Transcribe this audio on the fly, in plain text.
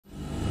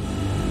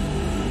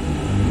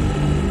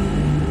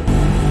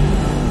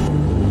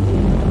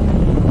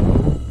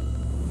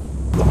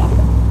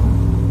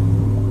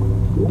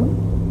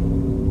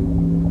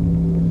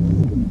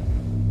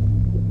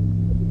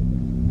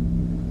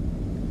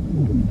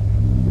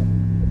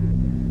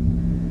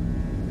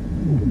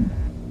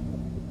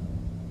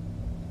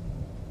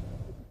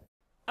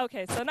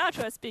Okay, so now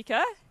to our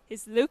speaker.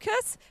 He's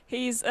Lucas.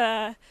 He's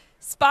a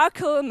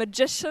SPARQL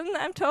magician,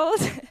 I'm told.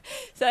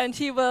 And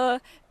he will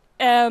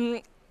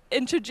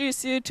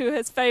introduce you to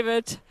his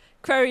favorite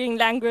querying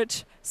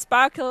language,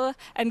 SPARQL,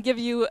 and give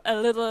you a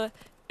little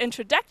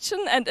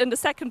introduction. And in the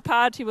second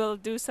part, he will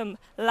do some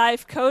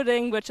live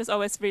coding, which is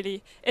always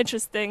really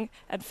interesting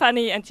and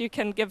funny. And you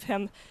can give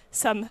him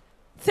some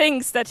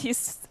things that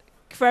he's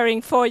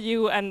querying for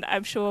you, and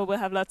I'm sure we'll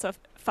have lots of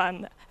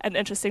fun and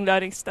interesting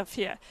learning stuff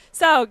here.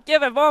 So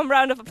give a warm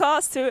round of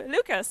applause to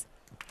Lucas.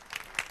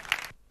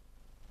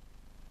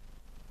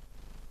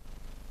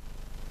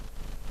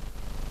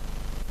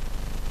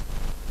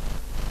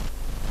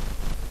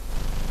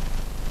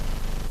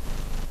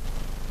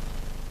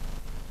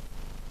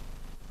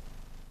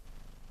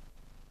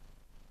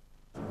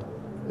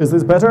 Is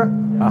this better?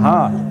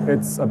 Aha,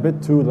 it's a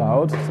bit too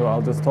loud, so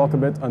I'll just talk a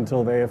bit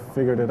until they have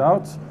figured it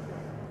out.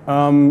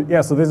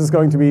 Yeah, so this is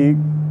going to be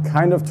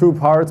kind of two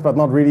parts, but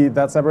not really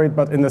that separate.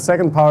 But in the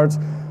second part,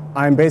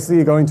 I'm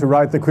basically going to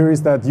write the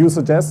queries that you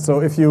suggest. So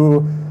if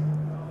you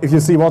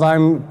see what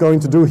I'm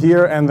going to do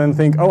here and then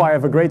think, oh, I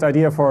have a great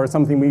idea for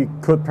something we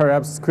could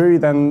perhaps query,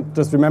 then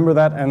just remember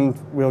that and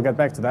we'll get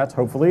back to that,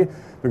 hopefully.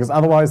 Because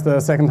otherwise the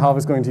second half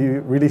is going to be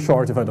really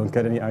short if I don't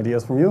get any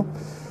ideas from you.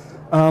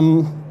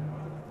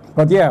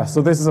 But yeah,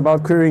 so this is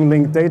about querying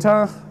linked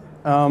data,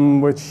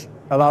 which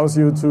allows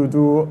you to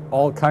do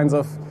all kinds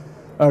of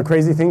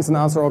crazy things and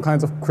answer all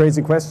kinds of crazy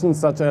questions,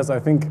 such as I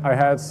think I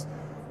had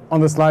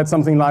on the slide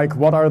something like,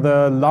 what are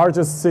the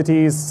largest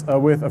cities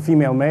with a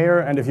female mayor?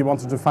 And if you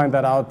wanted to find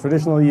that out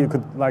traditionally, you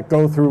could like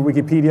go through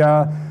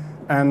Wikipedia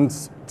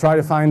and try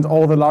to find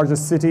all the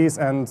largest cities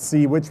and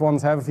see which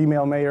ones have a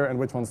female mayor and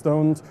which ones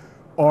don't.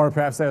 Or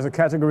perhaps there's a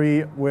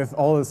category with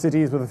all the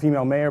cities with a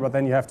female mayor, but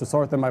then you have to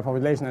sort them by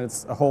population, and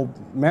it's a whole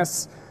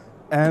mess.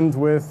 And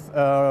with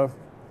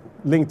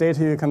linked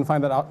data, you can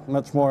find that out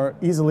much more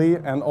easily,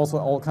 and also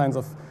all kinds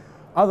of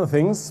other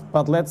things.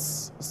 But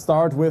let's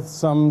start with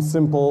some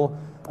simple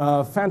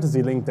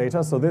fantasy linked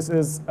data. So this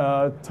is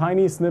a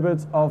tiny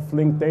snippet of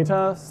linked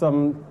data,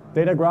 some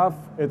data graph.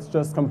 It's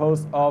just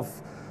composed of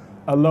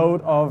a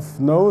load of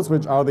nodes,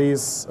 which are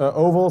these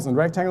ovals and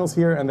rectangles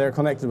here, and they're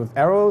connected with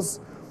arrows.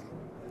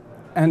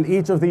 And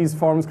each of these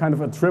forms kind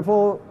of a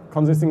triple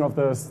consisting of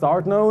the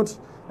start node,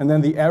 and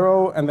then the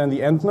arrow, and then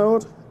the end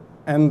node.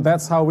 And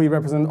that's how we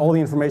represent all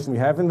the information we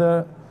have in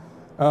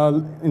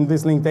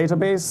this linked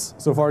database.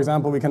 So for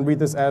example, we can read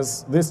this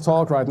as this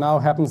talk right now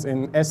happens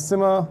in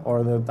Esszimmer,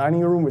 or the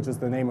dining room, which is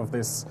the name of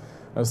this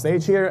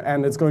stage here.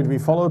 And it's going to be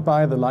followed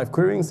by the live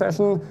querying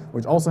session,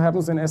 which also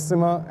happens in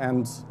Esszimmer.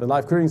 And the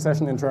live querying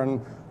session in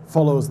turn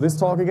follows this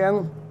talk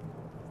again.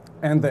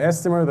 And the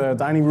Esszimmer, the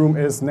dining room,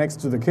 is next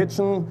to the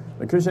kitchen,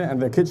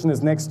 and the kitchen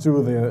is next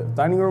to the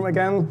dining room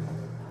again.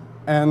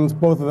 And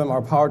both of them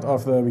are part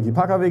of the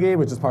Wikipaka WG,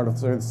 which is part of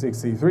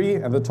 3063.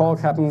 And the talk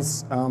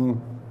happens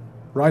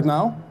right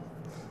now.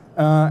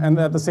 And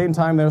at the same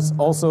time, there's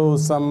also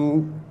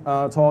some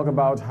talk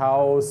about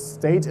how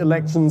state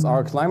elections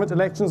are climate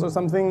elections or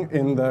something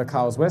in the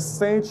Chaos West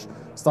stage.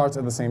 Starts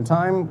at the same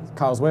time.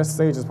 Chaos West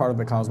stage is part of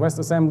the Chaos West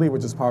assembly,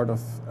 which is part of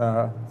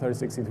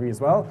 3063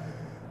 as well.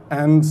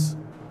 And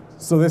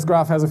so this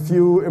graph has a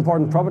few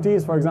important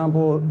properties. For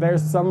example,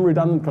 there's some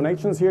redundant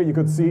connections here. You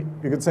could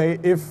say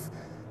if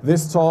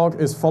this talk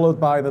is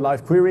followed by the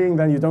live querying,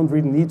 then you don't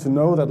really need to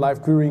know that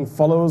live querying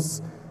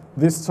follows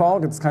this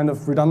talk. It's kind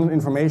of redundant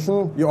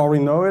information. You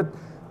already know it,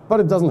 but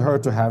it doesn't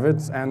hurt to have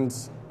it. And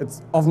it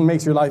often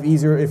makes your life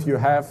easier if you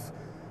have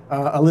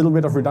a little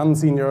bit of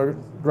redundancy in your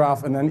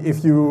graph. And then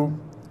if you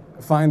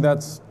find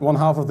that one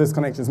half of this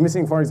connection is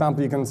missing, for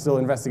example, you can still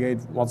investigate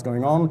what's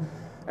going on.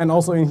 And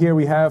also in here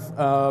we have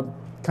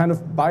kind of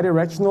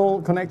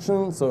bidirectional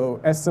connection. So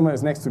Esszimmer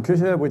is next to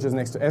Küche, which is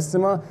next to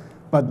Esszimmer.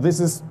 But this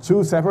is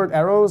two separate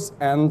arrows,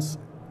 and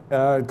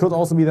it could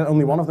also be that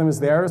only one of them is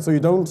there. So you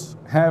don't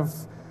have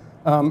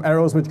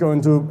arrows which go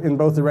in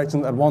both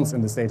directions at once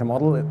in this data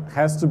model. It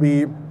has to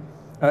be,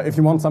 if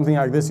you want something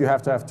like this, you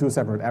have to have two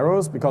separate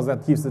arrows, because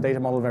that keeps the data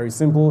model very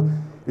simple.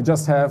 You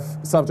just have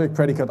subject,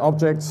 predicate,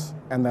 object,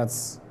 and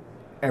that's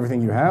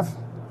everything you have.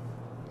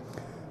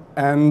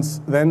 And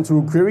then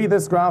to query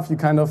this graph, you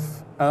kind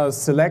of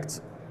select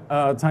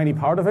a tiny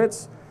part of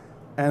it,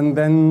 and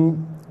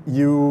then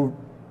you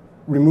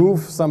remove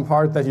some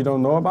part that you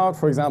don't know about.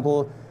 For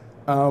example,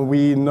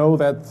 we know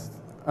that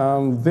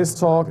this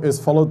talk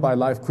is followed by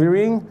live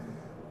querying,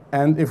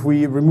 and if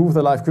we remove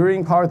the live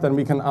querying part, then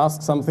we can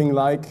ask something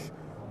like,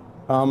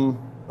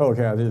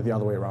 okay, I did it the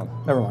other way around.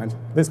 Never mind,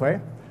 this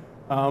way.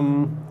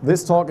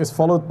 This talk is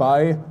followed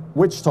by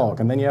which talk?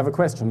 And then you have a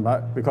question,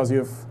 because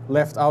you've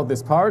left out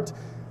this part.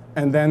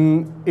 And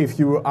then if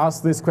you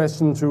ask this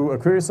question to a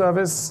query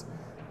service,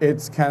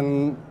 it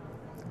can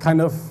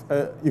kind of,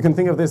 you can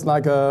think of this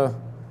like a,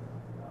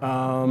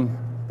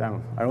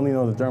 damn, I only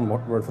know the German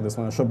word for this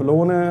one, a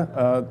Schablone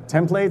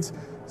template.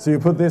 So you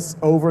put this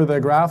over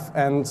the graph,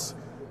 and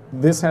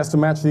this has to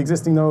match the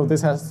existing node,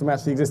 this has to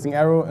match the existing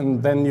arrow,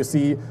 and then you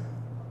see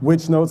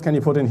which nodes can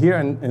you put in here,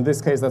 and in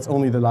this case that's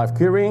only the live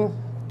querying.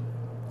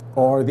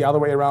 Or the other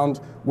way around,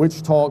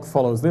 which talk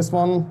follows this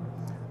one.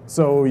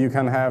 So you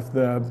can have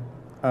the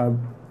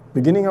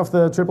beginning of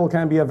the triple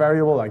can be a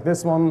variable like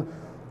this one,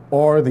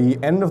 or the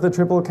end of the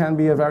triple can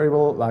be a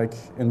variable like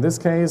in this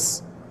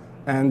case.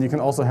 And you can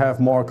also have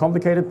more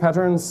complicated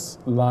patterns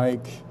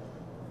like,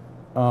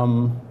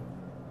 no,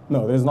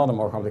 this is not a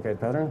more complicated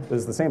pattern. This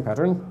is the same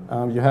pattern.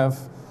 You have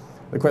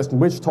the question,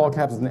 which talk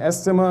happens in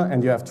S-Zimmer,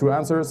 and you have two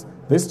answers.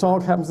 This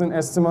talk happens in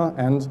S-Zimmer,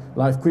 and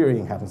live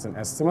querying happens in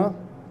S-Zimmer.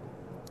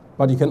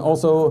 But you can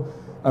also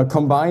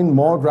combine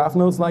more graph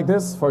nodes like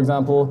this. For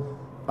example,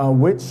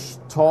 which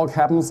talk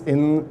happens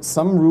in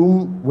some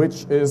room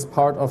which is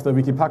part of the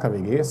Wikipaka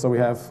WG. So we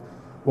have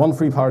one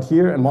free part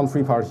here and one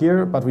free part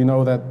here, but we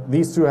know that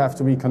these two have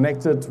to be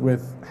connected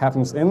with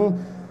happens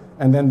in,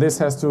 and then this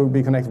has to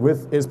be connected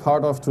with is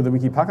part of to the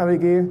Wikipaka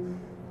WG.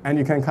 And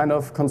you can kind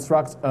of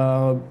construct,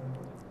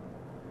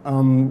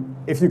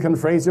 if you can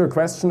phrase your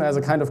question as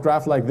a kind of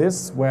graph like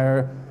this,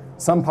 where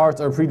some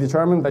parts are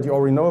predetermined that you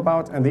already know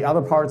about, and the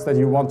other parts that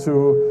you want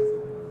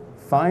to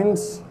find,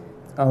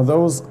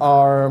 those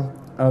are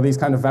these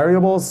kind of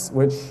variables,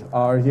 which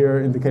are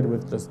here indicated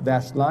with just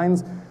dashed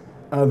lines.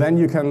 Then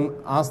you can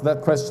ask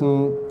that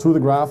question to the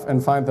graph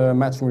and find the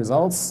matching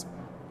results.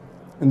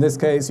 In this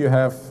case, you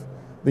have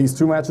these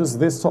two matches.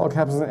 This talk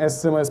happens in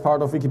S-Zimmer as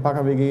part of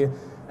Wikipaka WG,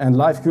 and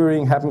live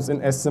querying happens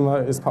in S-Zimmer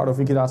as part of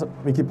Wikipaka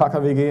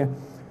WG.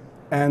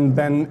 And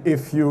then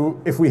if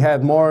we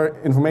had more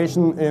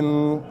information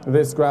in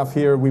this graph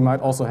here, we might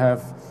also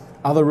have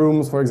other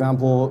rooms. For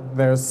example,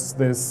 there's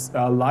this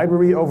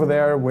library over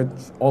there, which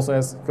also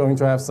is going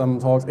to have some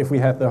talks. If we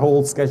had the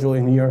whole schedule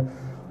in here,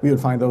 we would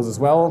find those as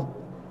well.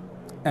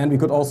 And we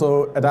could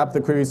also adapt the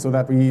query so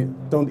that we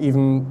don't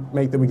even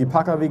make the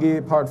Wikipaka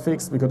WG part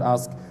fixed. We could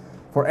ask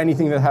for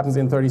anything that happens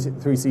in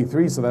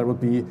 33C3, so that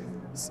would be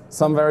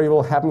some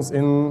variable happens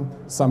in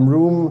some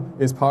room,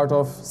 is part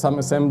of some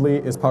assembly,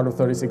 is part of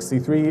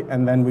 36C3,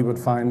 and then we would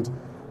find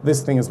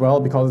this thing as well,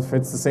 because it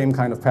fits the same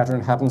kind of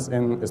pattern, happens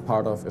in, is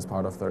part of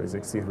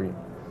 36C3.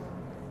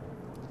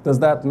 Does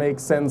that make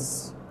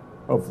sense?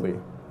 Hopefully.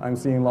 I'm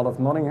seeing a lot of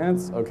nodding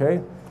heads.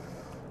 Okay,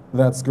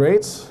 that's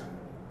great.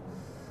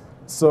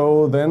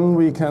 So then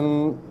we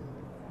can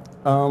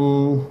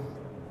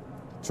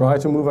try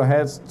to move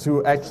ahead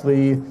to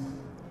actually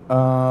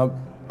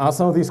ask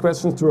some of these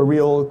questions to a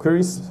real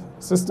query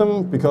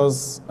system,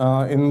 because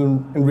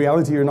in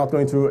reality you're not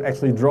going to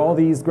actually draw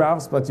these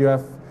graphs, but you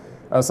have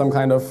some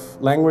kind of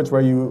language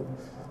where you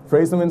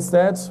phrase them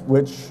instead,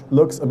 which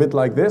looks a bit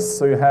like this.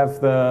 So you have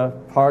the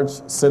part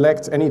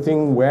select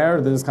anything where,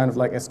 this is kind of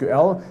like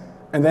SQL,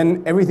 and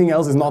then everything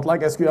else is not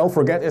like SQL,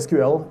 forget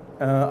SQL.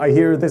 I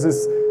hear this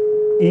is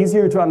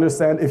easier to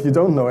understand if you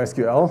don't know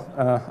SQL.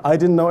 I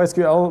didn't know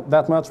SQL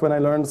that much when I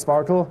learned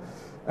SPARQL.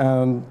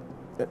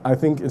 I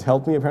think it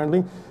helped me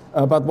apparently.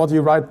 But what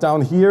you write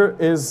down here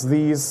is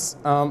this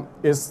kind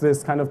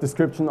of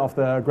description of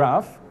the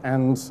graph,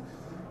 and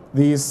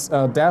these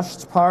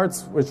dashed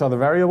parts, which are the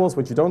variables,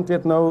 which you don't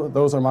yet know,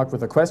 those are marked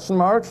with a question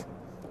mark,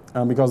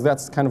 because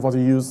that's kind of what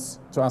you use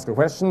to ask a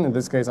question. In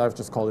this case, I've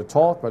just called it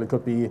talk, but it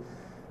could be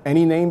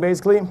any name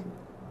basically.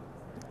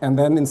 And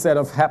then instead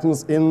of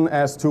happens in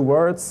as two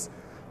words,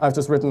 I've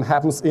just written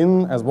happens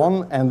in as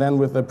one, and then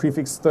with the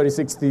prefix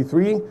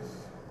 36C3.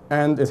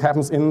 And it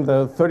happens in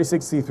the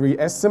 36C3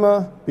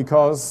 S-Zimmer,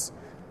 because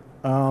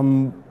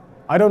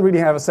I don't really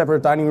have a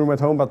separate dining room at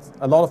home, but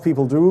a lot of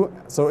people do.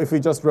 So if we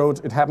just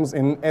wrote it happens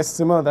in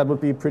S-Zimmer, that would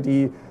be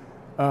pretty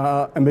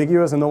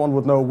ambiguous, and no one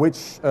would know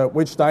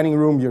which dining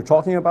room you're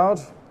talking about.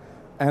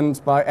 And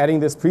by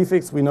adding this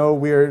prefix, we know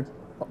we're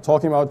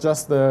talking about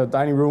just the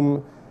dining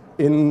room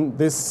in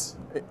this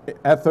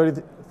at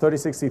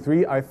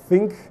 36C3.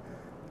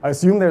 I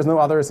assume there's no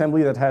other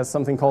assembly that has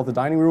something called the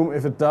dining room.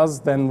 If it does,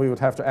 then we would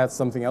have to add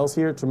something else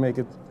here to make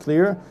it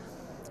clear.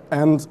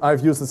 And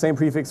I've used the same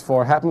prefix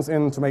for happens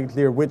in to make it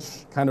clear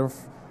which kind of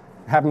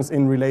happens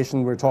in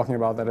relation we're talking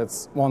about, that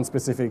it's one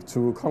specific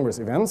to Congress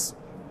events.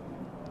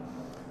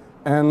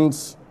 And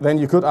then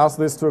you could ask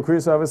this to a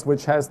query service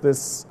which has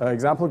this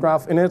example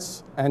graph in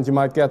it, and you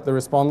might get the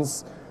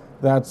response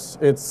that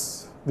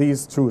it's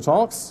these two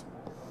talks.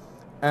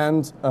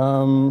 And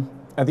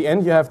at the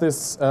end, you have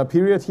this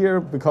period here,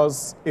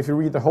 because if you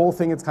read the whole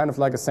thing, it's kind of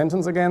like a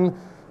sentence again,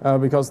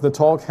 because the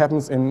talk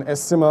happens in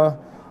S-Zimmer,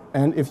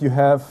 and if you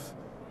have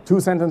two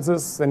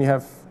sentences, then you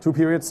have two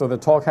periods. So the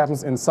talk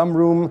happens in some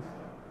room,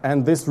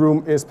 and this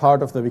room is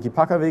part of the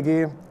Wikipaka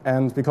WG,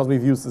 and because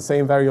we've used the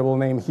same variable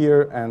name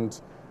here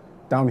and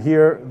down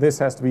here, this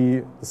has to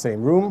be the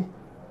same room,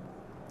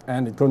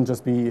 and it couldn't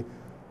just be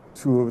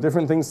two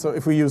different things. So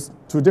if we use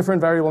two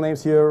different variable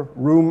names here,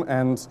 room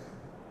and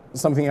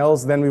something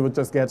else, then we would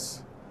just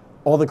get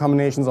all the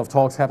combinations of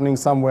talks happening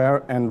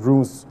somewhere and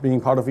rooms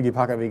being part of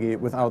Wikipaka WG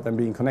without them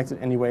being connected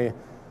anyway.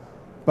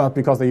 But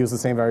because they use the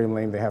same variable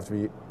name, they have to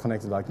be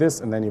connected like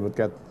this, and then you would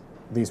get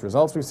these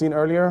results we've seen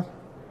earlier.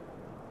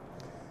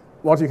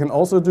 What you can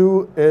also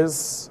do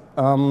is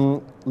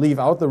leave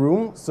out the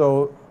room.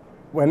 So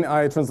when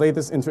I translate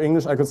this into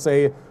English, I could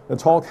say the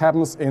talk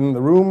happens in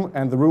the room,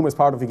 and the room is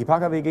part of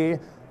Wikipaka WG.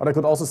 But I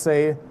could also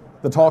say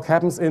the talk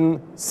happens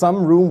in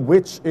some room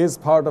which is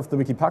part of the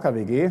Wikipaka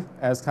WG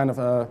as kind of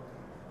a,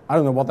 I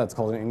don't know what that's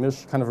called in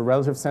English, kind of a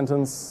relative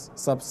sentence,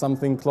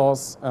 something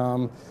clause,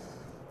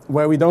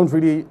 where we don't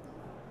really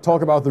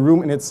talk about the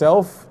room in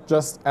itself,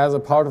 just as a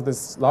part of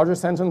this larger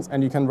sentence,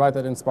 and you can write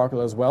that in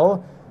SPARQL as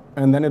well.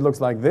 And then it looks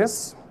like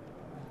this.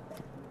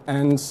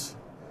 And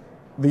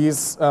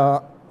these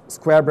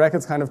square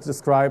brackets kind of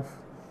describe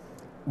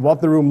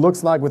what the room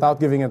looks like without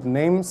giving it a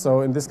name.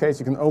 So in this case,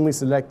 you can only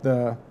select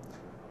the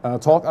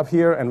talk up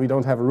here, and we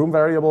don't have a room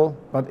variable.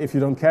 But if you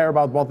don't care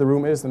about what the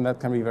room is, then that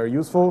can be very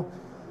useful.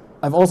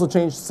 I've also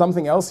changed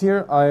something else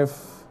here. I've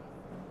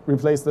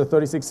replaced the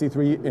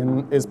 36C3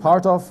 in is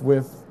part of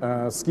with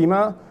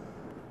schema,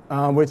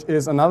 which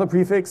is another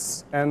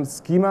prefix. And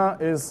schema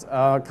is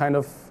kind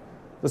of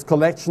this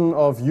collection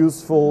of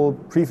useful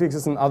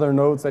prefixes and other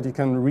nodes that you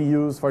can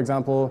reuse. For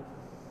example,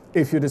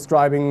 if you're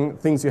describing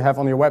things you have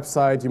on your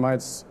website, you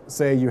might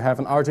say you have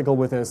an article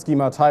with a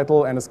schema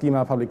title and a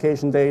schema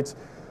publication date.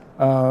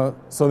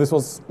 So this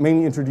was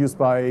mainly introduced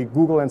by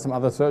Google and some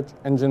other search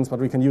engines, but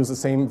we can use the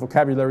same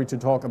vocabulary to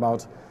talk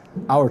about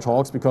our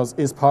talks, because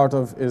is part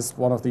of is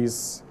one of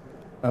these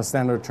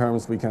standard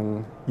terms we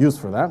can use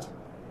for that.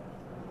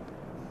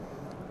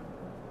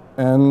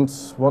 And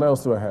what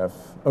else do I have?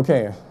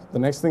 Okay, the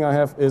next thing I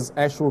have is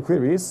actual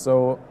queries.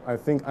 So I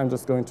think I'm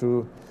just going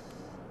to,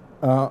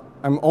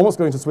 I'm almost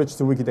going to switch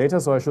to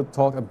Wikidata, so I should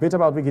talk a bit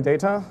about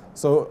Wikidata.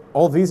 So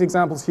all these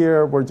examples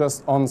here were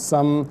just on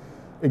some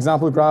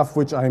example graph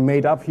which I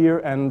made up here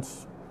and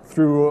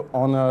threw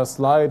on a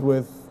slide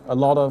with a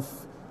lot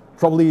of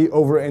probably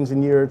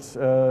over-engineered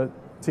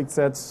tick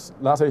sets,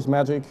 LaTeX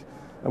magic,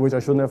 which I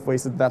shouldn't have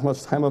wasted that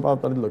much time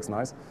about, but it looks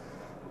nice.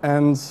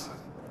 And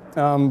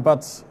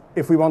but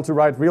if we want to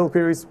write real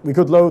queries, we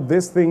could load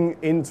this thing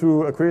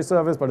into a query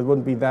service, but it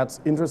wouldn't be that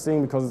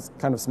interesting because it's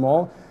kind of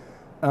small.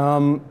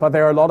 But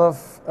there are a lot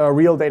of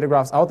real data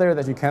graphs out there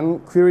that you can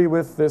query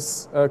with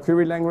this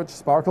query language,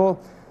 SPARQL.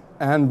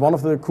 And one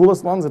of the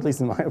coolest ones, at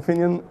least in my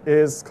opinion,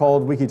 is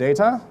called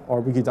Wikidata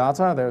or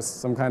Wikidata. There's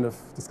some kind of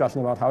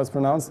discussion about how it's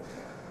pronounced.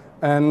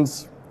 And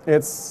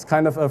it's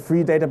kind of a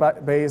free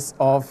database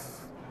of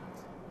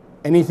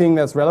anything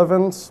that's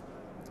relevant.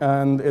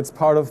 And it's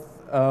part of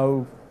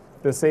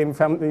the same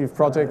family of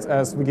projects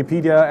as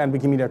Wikipedia and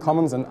Wikimedia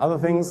Commons and other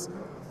things.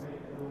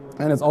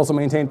 And it's also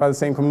maintained by the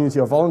same community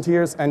of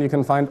volunteers. And you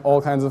can find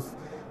all kinds of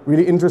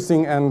really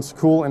interesting and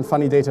cool and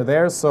funny data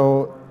there.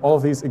 So all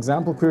of these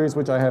example queries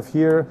which I have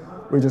here,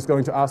 we're just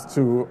going to ask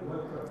to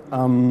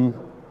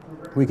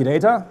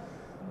Wikidata.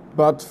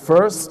 But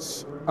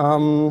first,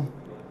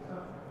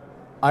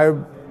 I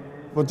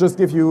would just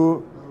give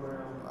you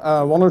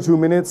 1 or 2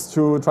 minutes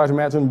to try to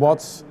imagine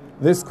what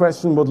this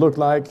question would look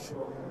like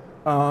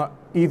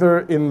either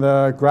in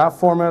the graph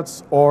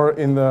format or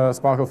in the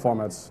SPARQL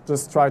format.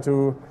 Just try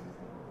to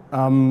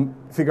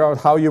figure out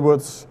how you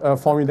would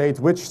formulate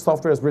which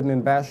software is written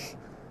in Bash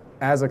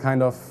as a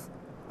kind of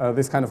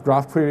this kind of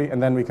graph query,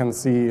 and then we can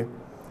see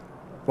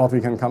what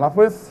we can come up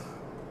with.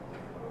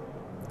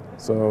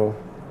 So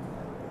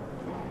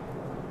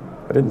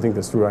I didn't think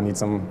this through. I need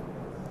some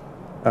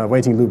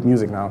waiting loop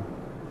music now.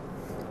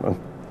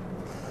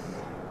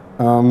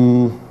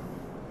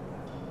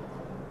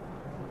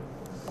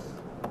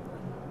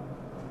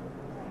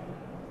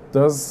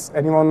 Does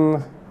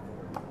anyone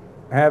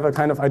have a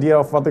kind of idea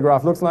of what the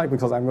graph looks like?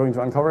 Because I'm going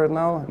to uncover it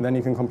now, and then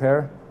you can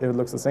compare if it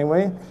looks the same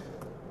way.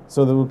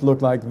 So it would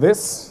look like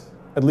this,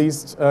 at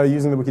least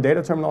using the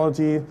Wikidata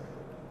terminology.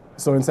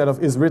 So instead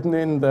of is written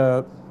in,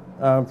 the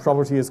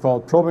property is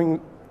called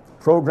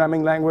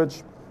programming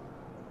language.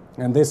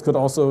 And this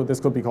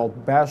could be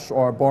called Bash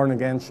or Born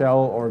Again Shell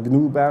or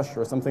GNU Bash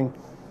or something.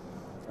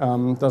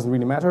 Doesn't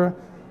really matter.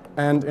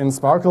 And in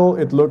SPARQL,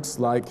 it looks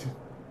like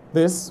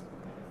this,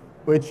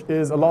 which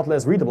is a lot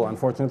less readable,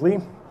 unfortunately.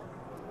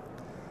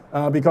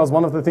 Because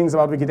one of the things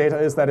about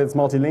Wikidata is that it's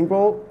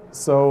multilingual.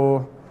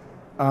 So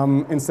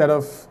instead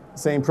of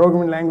saying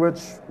programming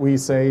language, we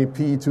say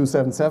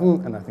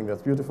P277, and I think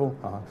that's beautiful.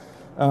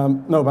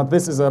 No, but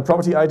this is a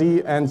property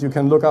ID, and you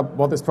can look up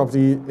what this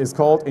property is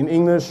called in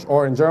English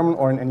or in German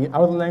or in any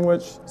other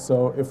language.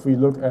 So if we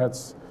look at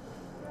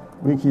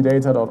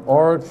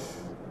wikidata.org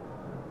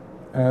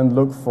and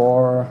look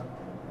for,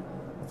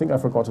 I think I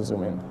forgot to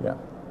zoom in. Yeah,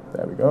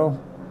 there we go.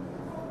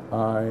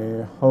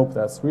 I hope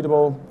that's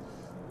readable.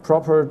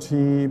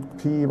 Property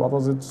P, what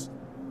was it?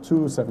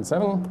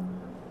 277.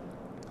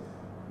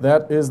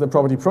 That is the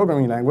property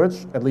programming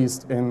language, at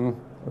least in,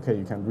 okay,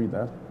 you can't read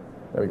that.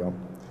 There we go.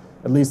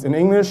 At least in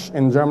English.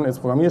 In German, it's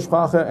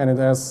Programmiersprache, and it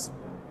has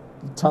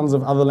tons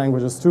of other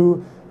languages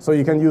too. So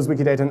you can use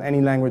Wikidata in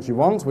any language you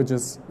want, which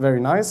is very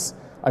nice.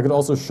 I could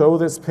also show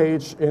this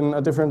page in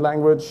a different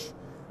language,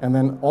 and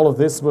then all of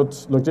this would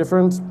look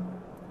different.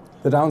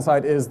 The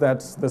downside is that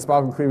the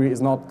SPARQL query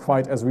is not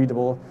quite as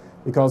readable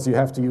because you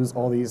have to use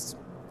all these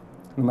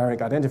numeric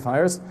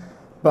identifiers.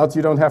 But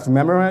you don't have to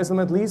memorize them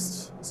at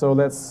least. So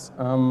let's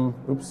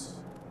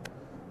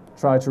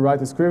try to write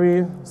this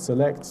query,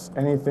 select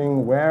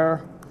anything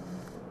where,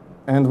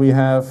 and we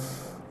have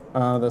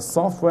the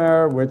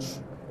software, which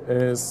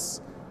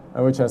is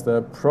which has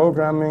the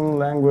programming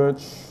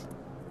language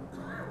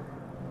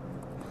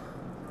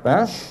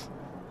bash.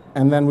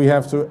 And then we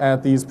have to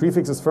add these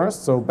prefixes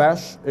first. So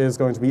bash is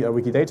going to be a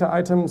Wikidata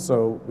item.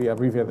 So we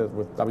abbreviate it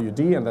with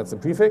WD, and that's the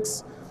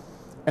prefix.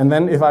 And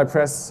then if I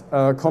press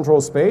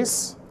Control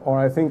space, or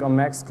I think on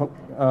Mac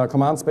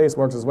Command space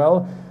works as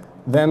well,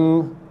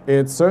 then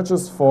it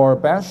searches for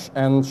bash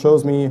and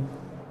shows me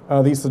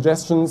these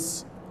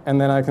suggestions. And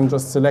then I can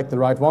just select the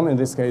right one, in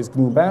this case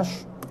GNU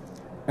bash.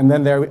 And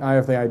then there I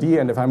have the ID.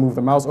 And if I move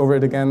the mouse over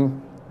it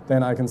again,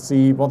 then I can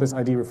see what this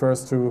ID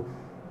refers to.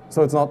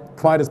 So it's not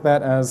quite as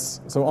bad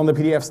as, so on the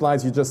PDF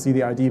slides you just see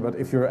the ID, but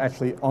if you're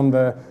actually on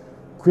the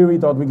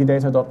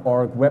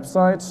query.wikidata.org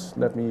website,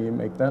 let me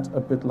make that a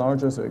bit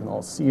larger so you can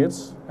all see it.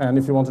 And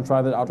if you want to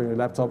try that out on your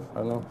laptop,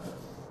 I don't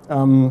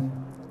know.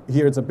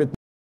 Here it's a bit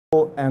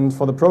more, and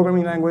for the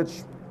programming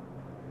language,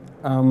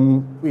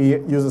 we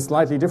use a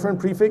slightly different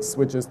prefix,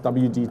 which is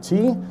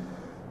WDT,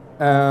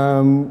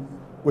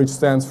 which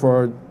stands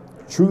for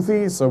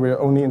truthy, so we're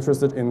only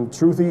interested in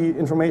truthy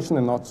information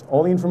and not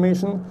all the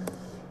information.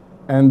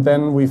 And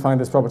then we find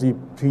this property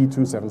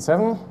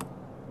P277.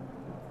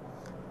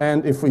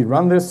 And if we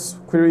run this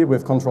query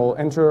with Control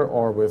Enter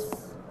or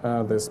with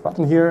this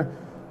button here,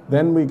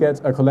 then we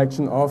get a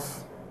collection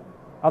of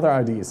other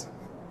IDs.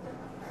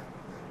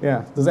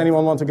 Yeah, does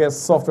anyone want to guess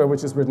software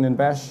which is written in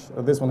bash?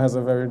 This one has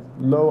a very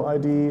low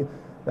ID.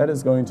 That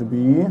is going to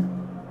be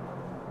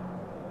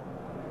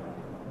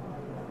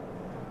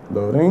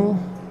loading.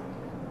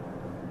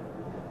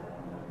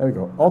 There we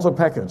go. Auto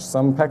package,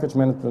 some package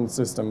management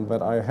system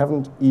that I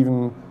haven't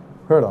even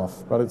heard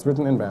of, but it's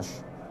written in bash.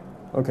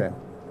 Okay.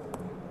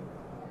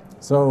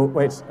 So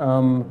wait.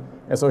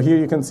 So here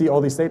you can see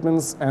all these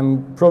statements,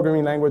 and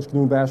programming language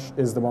GNU bash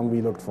is the one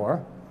we looked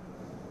for.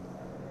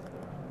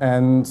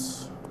 And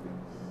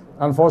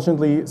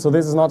unfortunately, so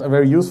this is not a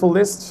very useful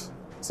list.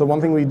 So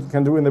one thing we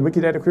can do in the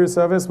Wikidata query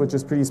service, which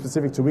is pretty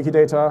specific to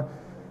Wikidata,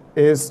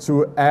 is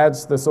to add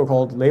the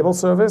so-called label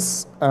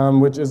service,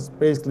 which is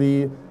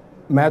basically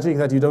magic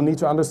that you don't need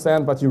to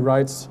understand, but you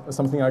write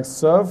something like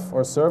serve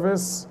or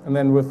service, and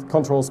then with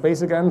Control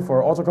space again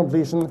for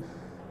auto-completion,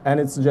 and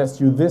it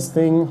suggests you this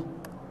thing,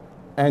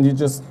 and you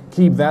just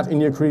keep that in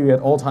your query at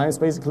all times,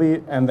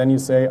 basically, and then you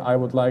say, I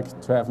would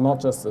like to have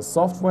not just the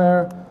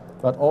software,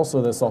 but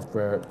also the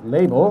software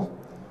label,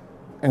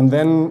 and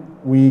then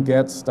we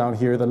get down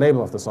here the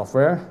label of the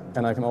software,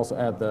 and I can also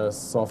add the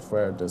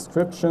software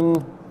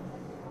description,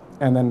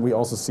 and then we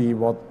also see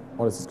what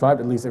is described,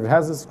 at least if it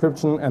has a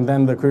description, and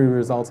then the query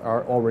results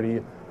are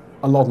already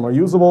a lot more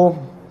usable.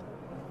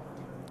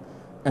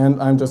 And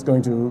I'm just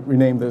going to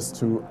rename this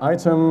to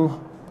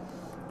item,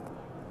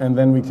 and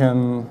then we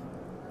can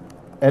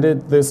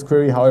edit this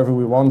query however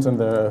we want, and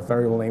the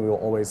variable name will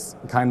always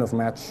kind of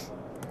match,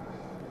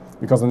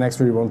 because the next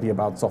query won't be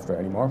about software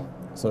anymore.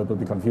 So it will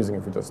be confusing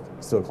if we just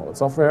still call it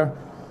software.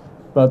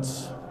 But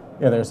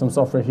yeah, there's some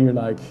software here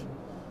like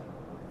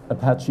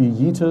Apache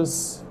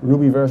Yeetus,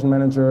 Ruby version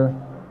manager,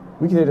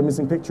 Wikidata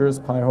missing pictures,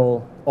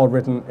 Pi-hole, all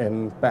written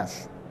in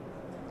bash.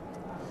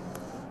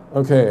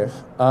 Okay,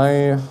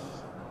 I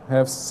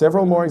have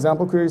several more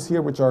example queries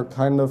here which are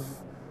kind of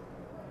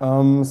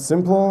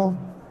simple.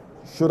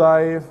 Should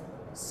I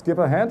skip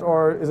ahead,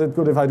 or is it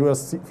good if I do a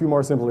few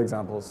more simple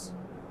examples?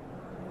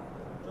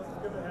 Just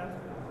skip ahead.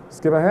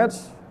 Skip ahead?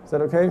 Is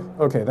that okay?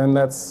 Okay, then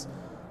let's.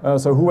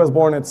 So who was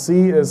born at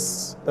sea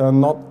is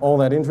not all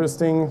that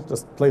interesting.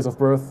 Just place of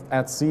birth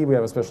at sea. We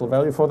have a special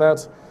value for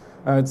that.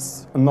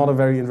 It's not a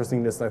very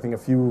interesting list. I think a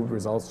few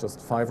results, just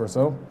 5 or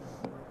so,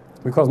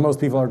 because most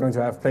people are going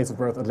to have place of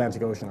birth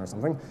Atlantic Ocean or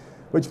something.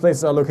 Which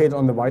places are located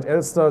on the White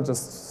Elster?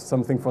 Just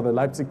something for the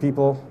Leipzig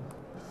people.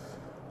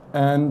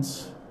 And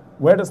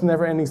where does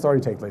Never-Ending Story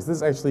take place? This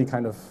is actually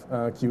kind of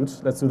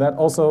cute. Let's do that.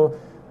 Also,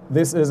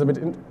 this is a bit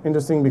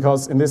interesting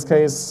because in this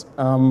case,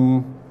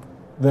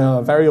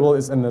 the variable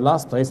is in the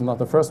last place and not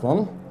the first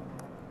one.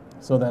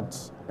 So that,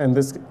 and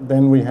this,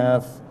 then we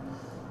have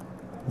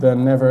the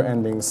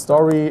Never-Ending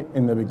Story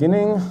in the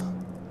beginning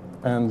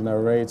and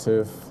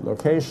narrative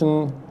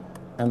location,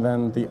 and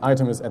then the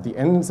item is at the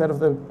end instead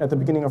of at the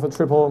beginning of a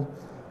triple,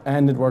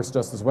 and it works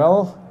just as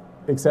well,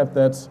 except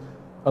that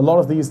a lot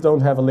of these don't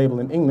have a label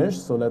in English,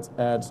 so let's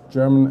add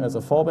German as a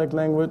fallback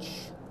language.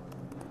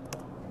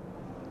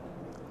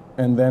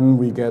 And then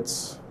we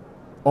get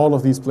all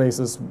of these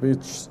places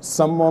which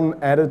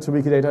someone added to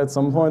Wikidata at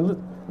some point.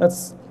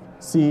 Let's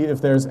see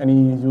if there's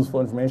any useful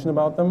information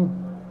about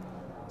them.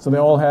 So they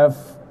all have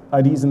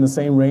IDs in the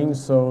same range,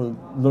 so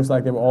it looks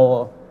like they were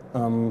all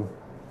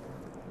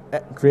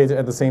created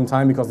at the same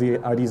time because the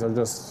IDs are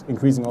just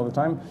increasing all the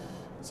time.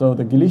 So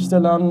the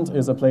Gelichterland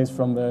is a place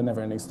from the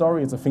Never-Ending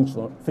Story. It's a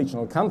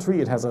fictional country.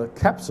 It has a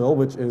capital,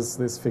 which is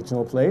this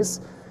fictional place.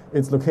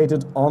 It's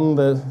located on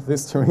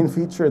this terrain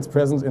feature. It's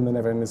present in the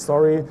Never-Ending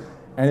Story,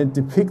 and it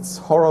depicts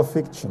horror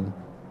fiction.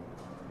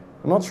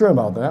 I'm not sure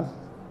about that,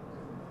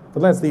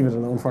 but let's leave it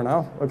alone for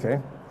now. Okay.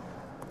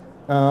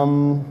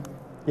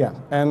 Yeah,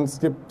 and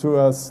skip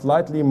to a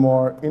slightly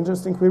more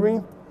interesting query,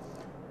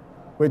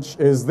 which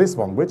is this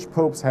one. Which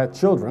popes had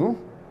children?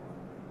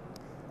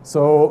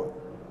 So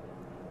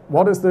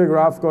what is the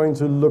graph going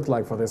to look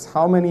like for this?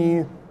 How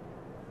many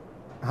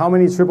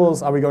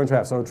triples are we going to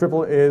have? So a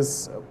triple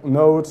is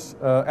node,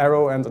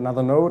 arrow, and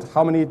another node.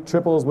 How many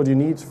triples would you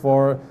need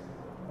for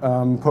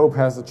Pope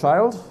has a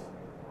child?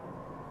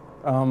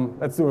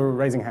 Let's do a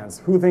raising hands.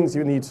 Who thinks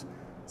you need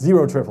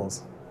 0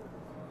 triples?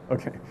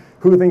 Okay.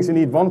 Who thinks you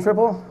need 1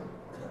 triple?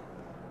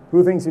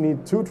 Who thinks you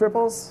need 2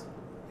 triples?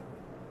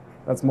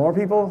 That's more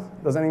people.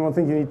 Does anyone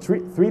think you need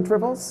 3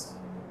 triples?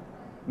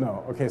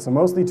 No. Okay, so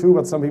mostly 2,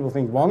 but some people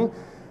think 1.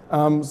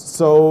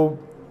 So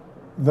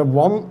the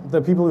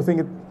people who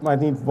think it might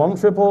need 1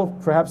 triple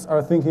perhaps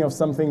are thinking of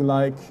something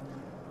like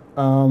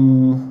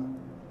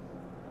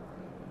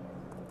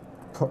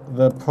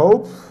the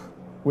Pope,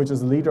 which is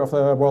the leader of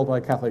the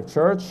worldwide Catholic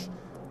Church,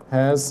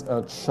 has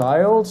a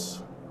child.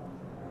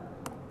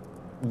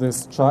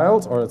 This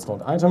child, or it's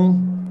called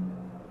item,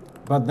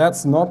 but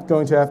that's not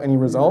going to have any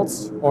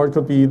results, or it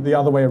could be the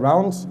other way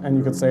around, and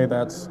you could say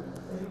that,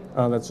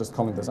 let's just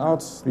comment this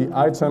out, the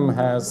item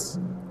has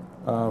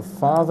a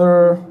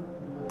father,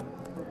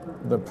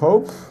 the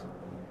Pope,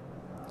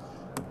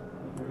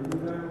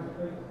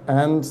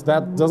 and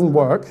that doesn't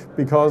work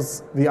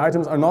because the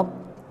items are not,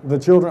 the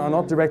children are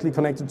not directly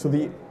connected to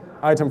the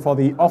item for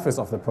the office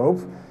of the Pope.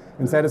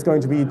 Instead, it's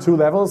going to be 2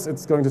 levels.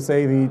 It's going to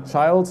say the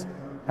child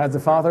has the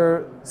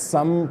father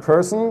some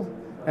person,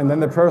 and then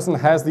the person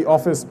has the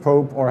office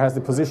Pope or has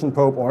the position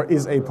Pope or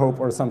is a Pope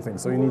or something.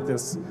 So you need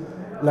this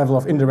level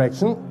of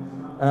indirection.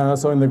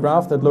 So in the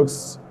graph that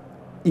looks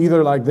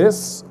either like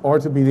this or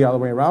to be the other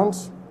way around.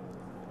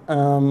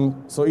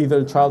 So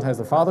either the child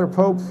has a father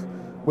Pope,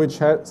 which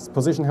has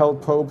position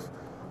held Pope,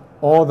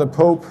 or the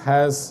Pope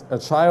has a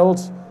child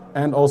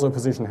and also a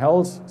position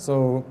held.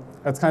 So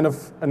that's kind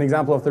of an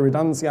example of the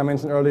redundancy I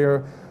mentioned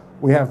earlier.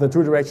 We have the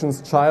 2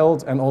 directions,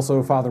 child and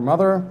also father,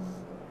 mother.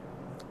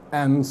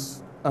 And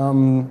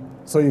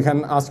so you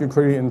can ask your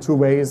query in 2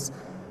 ways,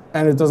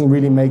 and it doesn't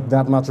really make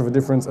that much of a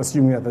difference,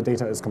 assuming that the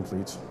data is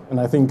complete.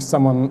 And I think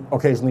someone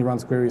occasionally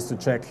runs queries to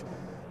check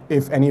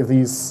if any of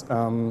these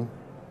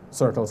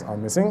circles are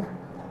missing.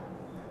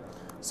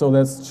 So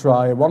let's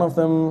try one of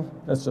them.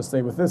 Let's just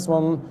stay with this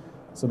one.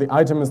 So the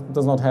item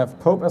does not have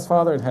Pope as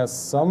father, it has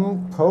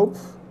some Pope.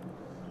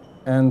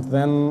 And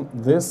then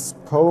this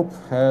Pope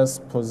has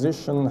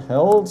position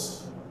held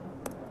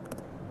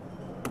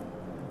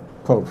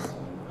Pope.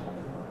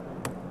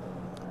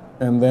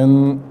 And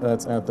then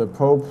let's add the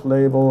Pope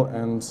label,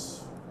 and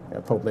yeah,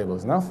 Pope label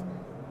is enough.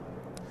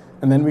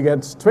 And then we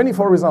get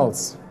 24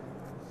 results.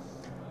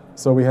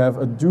 So we have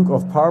a Duke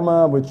of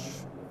Parma,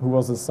 who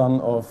was the son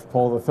of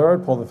Paul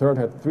III. Paul III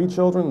had 3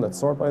 children. Let's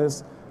sort by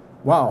this.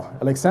 Wow,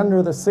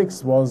 Alexander VI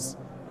was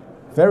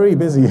very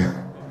busy.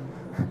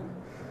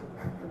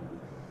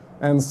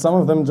 And some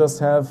of them just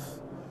have,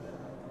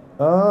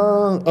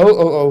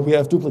 we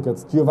have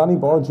duplicates. Giovanni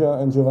Borgia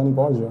and Giovanni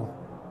Borgia.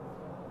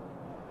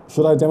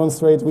 Should I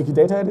demonstrate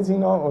Wikidata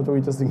editing now, or do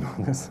we just ignore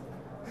this?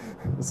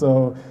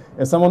 So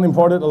someone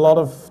imported a lot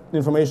of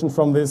information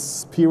from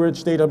this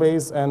peerage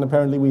database, and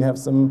apparently we have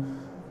some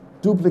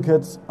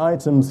duplicate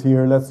items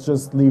here. Let's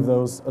just leave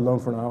those alone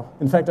for now.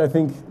 In fact, I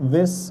think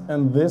this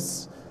and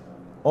this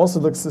also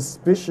look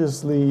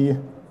suspiciously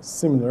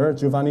similar.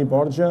 Giovanni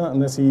Borgia,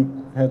 unless he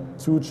had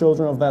 2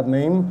 children of that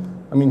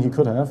name. I mean, he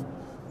could have.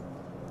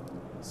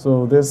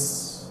 So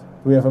this,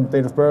 we have a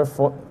date of birth,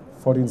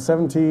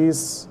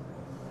 1470s,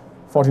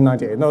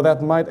 1498. No,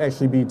 that might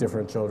actually be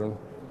different children.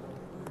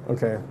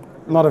 Okay,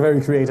 not a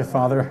very creative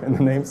father in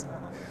the names.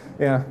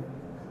 Yeah.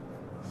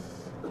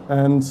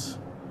 And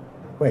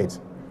wait,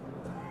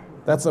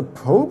 that's a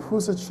pope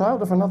who's a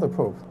child of another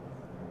pope.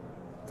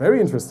 Very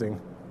interesting.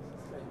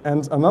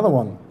 And another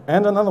one,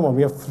 and another one.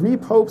 We have 3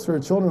 popes who are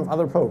children of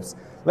other popes.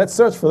 Let's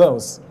search for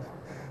those.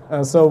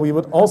 So we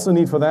would also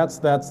need for that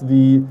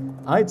the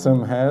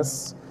item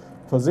has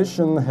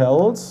position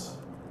held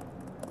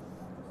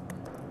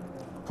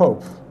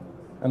pope.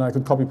 And I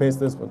could copy paste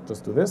this, but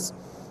just do this.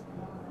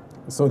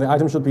 So the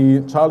item should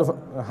be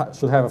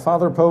should have a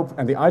father pope,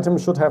 and the item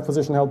should have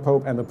position held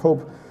pope, and the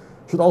pope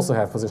should also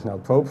have position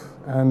held pope.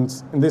 And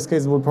in this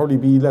case, it would probably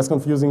be less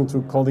confusing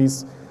to call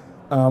these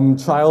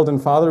child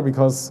and father,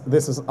 because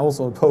this is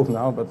also a pope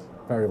now, but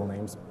variable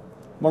names.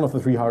 One of the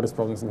 3 hardest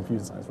problems in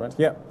computer science, right?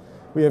 Yeah.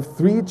 We have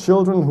 3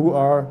 children who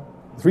are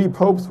 3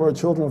 popes who are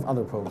children of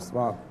other popes.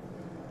 Wow.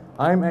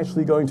 I'm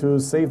actually going to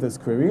save this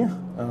query.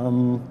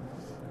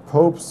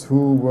 Popes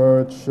who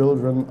were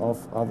children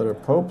of other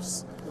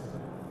popes.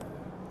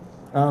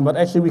 But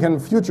actually, we can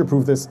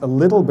future-proof this a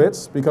little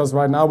bit, because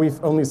right now we've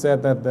only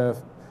said that the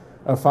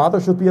father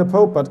should be a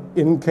pope, but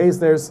in case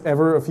there's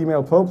ever a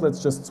female pope,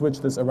 let's just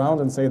switch this around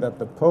and say that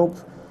the pope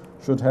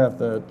should have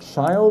the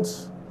child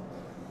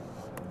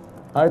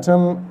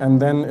item,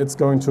 and then it's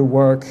going to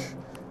work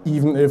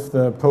even if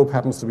the pope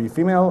happens to be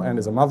female and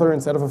is a mother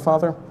instead of a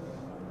father.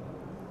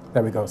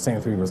 There we go, same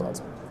 3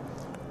 results.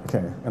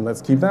 Okay, and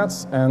let's keep that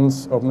and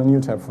open a new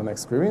tab for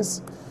next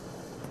queries.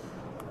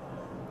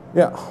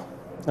 Yeah.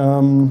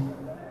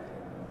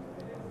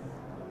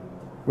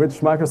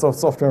 Which Microsoft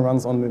software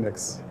runs on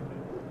Linux?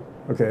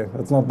 Okay,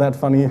 that's not that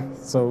funny,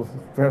 so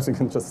perhaps you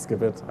can just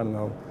skip it, I don't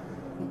know.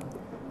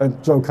 a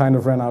joke kind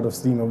of ran out of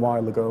steam a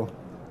while ago.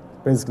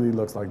 Basically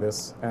looks like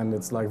this, and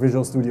it's like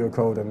Visual Studio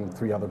Code and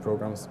 3 other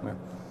programs. Yeah.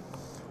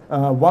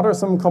 What are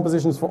some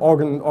compositions for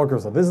organ and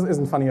orchestra? This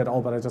isn't funny at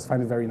all, but I just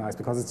find it very nice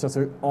because it's just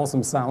an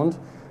awesome sound.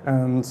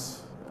 And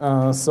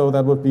so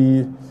that would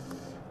be,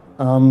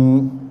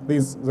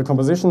 the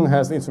composition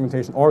has the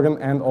instrumentation organ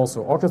and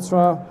also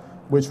orchestra,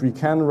 which we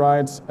can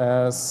write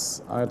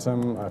as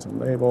item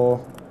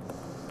label,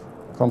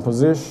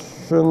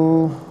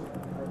 composition,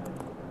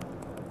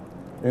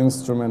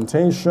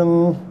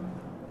 instrumentation,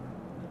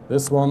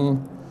 this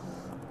one,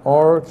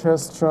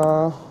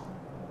 orchestra,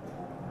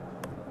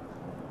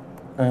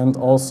 and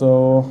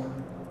also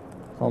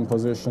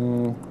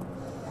composition,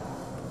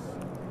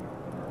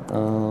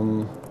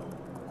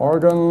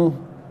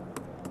 organ,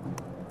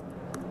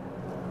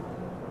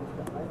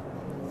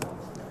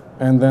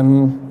 and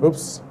then,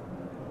 oops,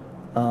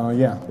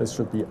 yeah, this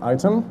should be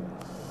item.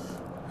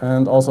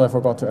 And also I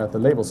forgot to add the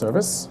label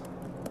service.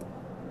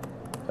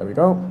 There we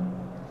go.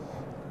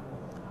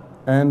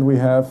 And we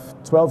have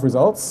 12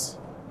 results,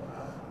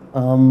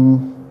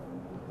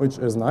 which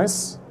is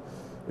nice.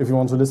 If you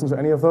want to listen to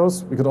any of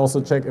those, we could also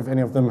check if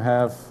any of them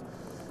have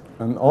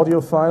an audio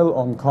file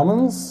on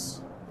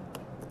Commons.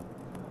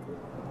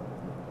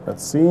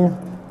 Let's see.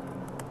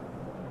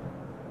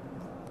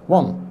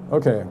 1,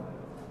 okay.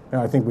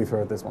 Yeah, I think we've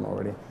heard this one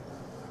already.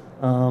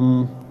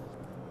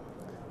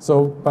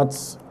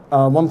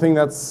 One thing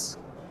that's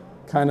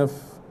kind of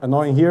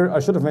annoying here, I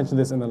should have mentioned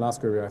this in the last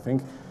query, I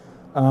think.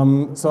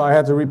 So I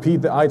had to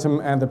repeat the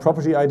item and the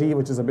property ID,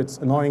 which is a bit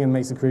annoying and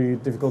makes the query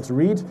difficult to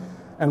read.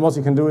 And what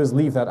you can do is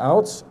leave that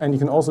out. And you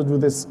can also do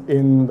this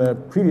in the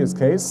previous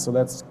case. So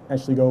let's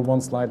actually go 1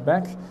 slide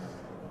back.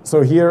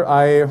 So here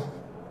I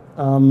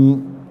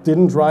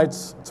didn't write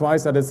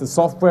twice that it's the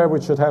software,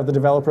 which should have the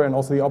developer and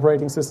also the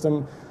operating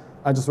system.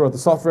 I just wrote the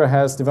software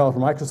has developer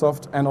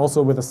Microsoft, and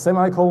also with a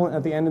semicolon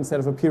at the end instead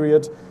of a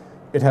period,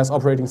 it has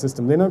operating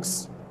system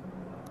Linux.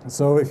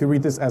 So if you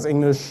read this as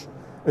English,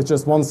 it's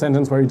just one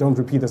sentence where you don't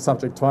repeat the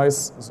subject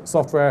twice.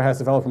 Software has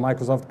developer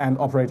Microsoft and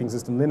operating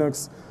system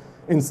Linux,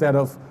 instead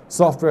of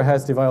software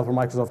has developer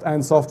Microsoft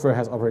and software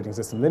has operating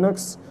system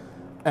Linux.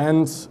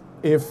 And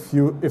if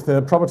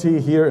the property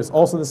here is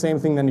also the same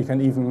thing, then you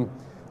can even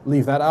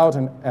leave that out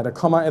and add a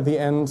comma at the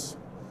end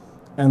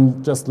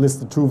and just list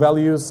the 2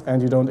 values,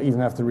 and you don't even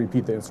have to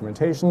repeat the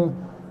instrumentation.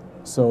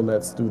 So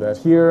let's do that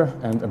here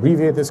and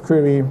abbreviate this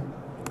query.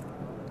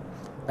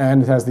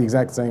 And it has the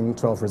exact same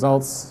 12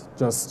 results,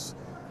 just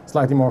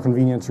slightly more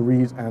convenient to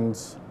read and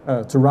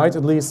to write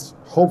at least,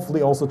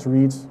 hopefully also to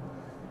read.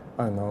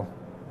 I don't know.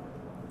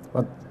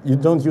 But you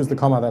don't use the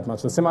comma that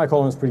much. The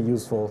semicolon is pretty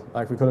useful.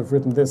 Like we could have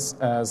written this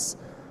as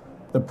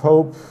the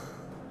Pope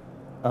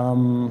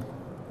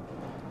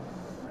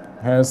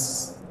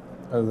has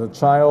the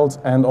child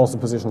and also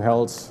position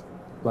held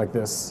like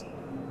this.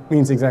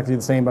 Means exactly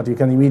the same, but you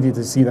can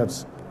immediately see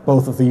that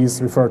both of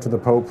these refer to the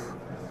Pope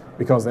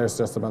because there's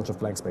just a bunch of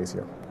blank space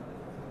here.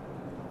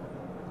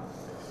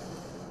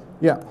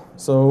 Yeah,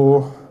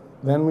 so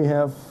then we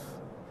have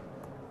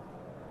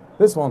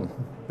this one.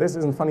 This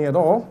isn't funny at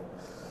all,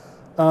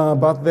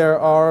 but there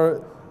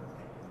are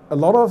a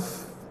lot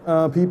of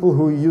people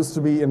who used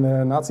to be in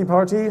the Nazi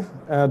party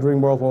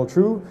during World War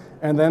II,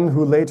 and then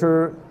who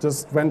later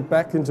just went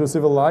back into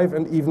civil life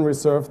and even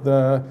received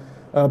the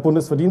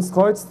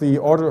Bundesverdienstkreuz, the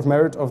Order of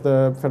Merit of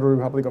the Federal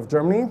Republic of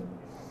Germany.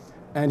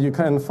 And you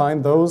can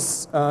find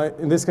those,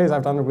 in this case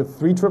I've done it with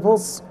 3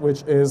 triples,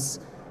 which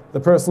is the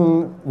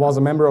person was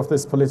a member of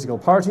this political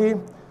party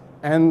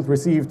and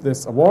received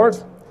this award.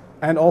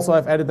 And also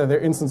I've added that they're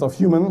instance of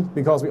human,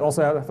 because we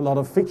also have a lot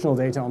of fictional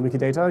data on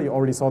Wikidata. You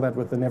already saw that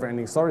with the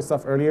never-ending story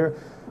stuff earlier.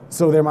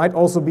 So there might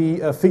also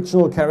be a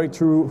fictional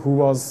character who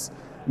was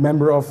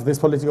member of this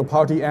political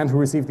party and who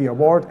received the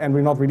award, and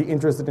we're not really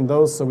interested in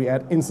those, so we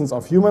add instance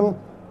of human.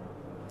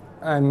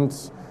 And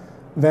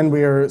then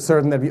we're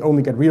certain that we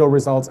only get real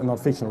results and not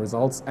fictional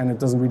results, and it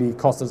doesn't really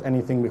cost us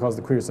anything because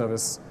the query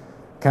service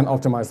can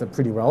optimize that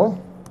pretty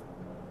well.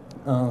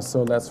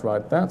 So let's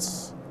write that.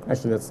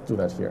 Actually, let's do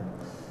that here.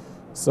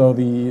 So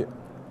the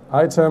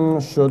item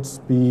should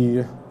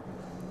be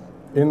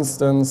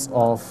instance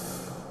of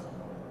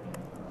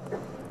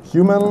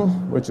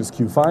human, which is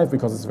Q5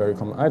 because it's a very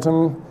common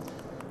item,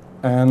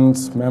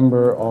 and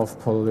member of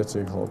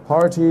political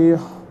party.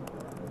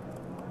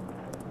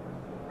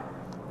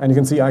 And you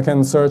can see I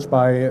can search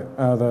by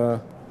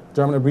the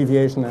German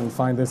abbreviation and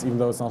find this even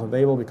though it's not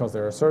available because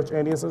there are search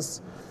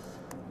aliases.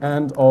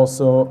 And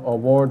also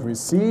award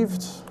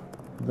received,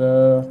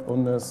 the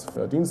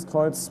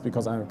Bundesverdienstkreuz,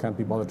 because I can't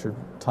be bothered to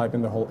type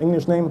in the whole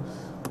English name.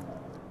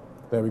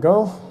 There we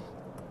go.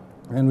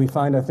 And we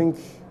find, I think,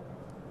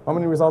 how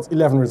many results?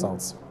 11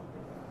 results.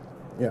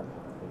 Yeah.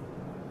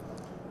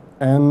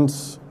 And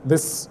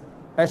this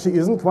actually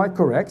isn't quite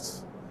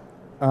correct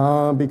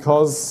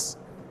because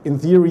in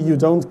theory you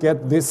don't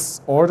get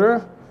this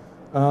order.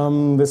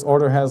 This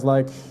order has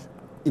like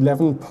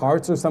 11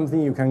 parts or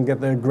something. You can get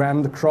the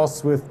Grand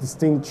Cross with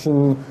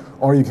distinction,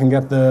 or you can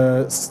get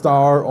the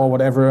star or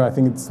whatever. I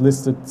think it's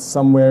listed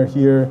somewhere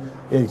here.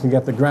 Yeah, you can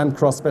get the Grand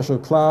Cross Special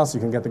Class,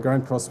 you can get the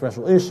Grand Cross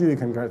Special Issue, you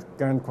can get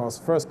Grand Cross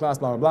First Class,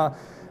 blah, blah, blah.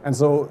 And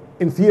so,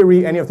 in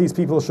theory, any of these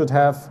people should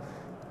have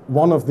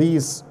one of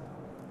these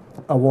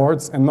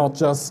awards and not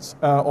just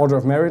Order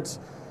of Merit.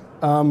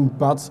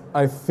 But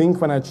I think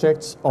when I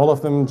checked, all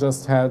of them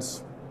just had,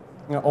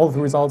 all of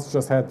the results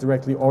just had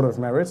directly Order of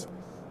Merit.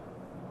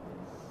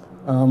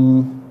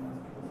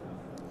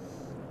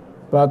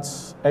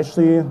 But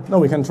actually, no,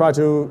 we can try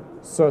to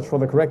search for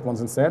the correct ones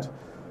instead.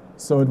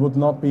 So it would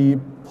not be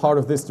part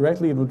of this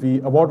directly. It would be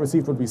award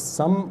received would be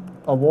some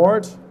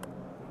award,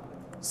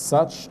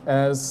 such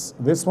as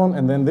this one,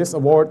 and then this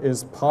award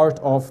is part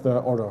of the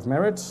Order of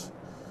Merit.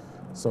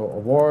 So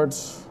award,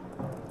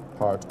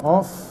 part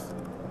of.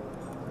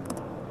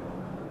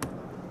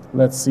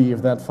 Let's see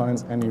if that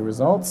finds any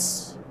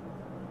results.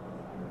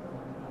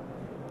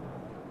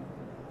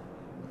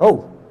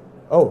 Oh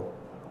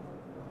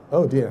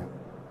dear.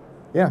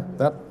 Yeah,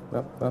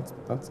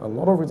 that's a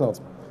lot of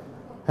results.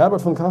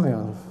 Herbert von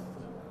Karajan.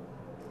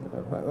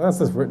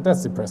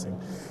 That's depressing.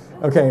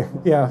 Okay,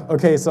 yeah,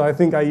 okay, so I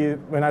think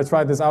when I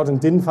tried this out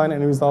and didn't find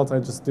any results, I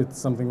just did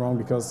something wrong,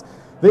 because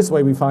this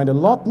way we find a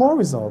lot more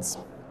results.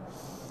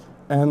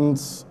 And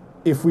so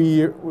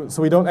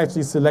we don't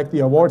actually select the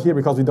award here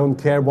because we don't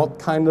care what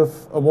kind of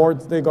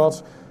award they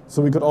got.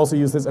 So we could also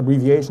use this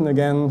abbreviation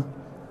again,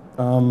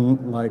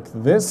 like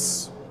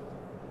this.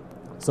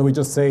 So we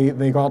just say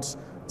they got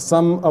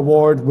some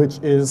award which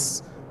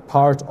is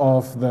part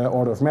of the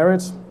Order of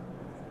Merit.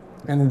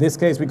 And in this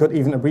case, we could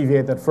even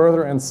abbreviate that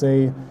further and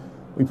say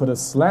we put a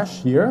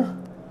slash here.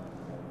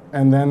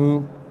 And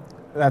then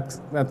that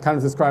kind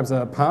of describes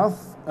a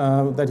path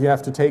that you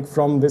have to take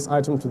from this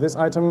item to this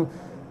item.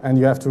 And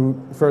you have to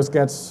first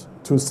get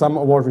to some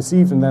award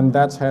received, and then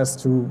that has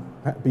to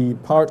be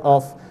part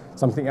of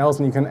something else.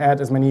 And you can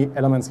add as many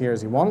elements here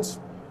as you want.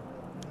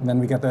 And then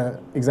we get the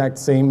exact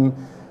same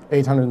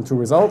 802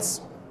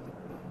 results.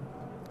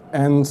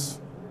 And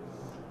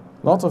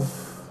lots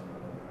of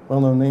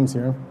well-known names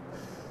here.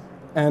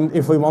 And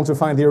if we want to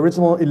find the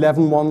original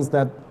 11 ones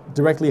that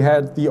directly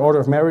had the Order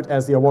of Merit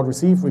as the award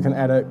received, we can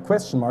add a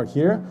question mark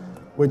here,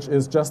 which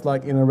is just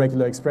like in a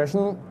regular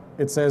expression.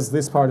 It says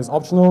this part is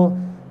optional.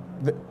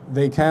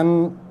 They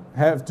can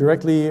have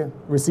directly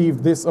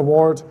received this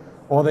award,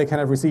 or they can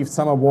have received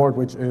some award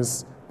which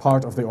is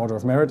part of the Order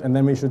of Merit, and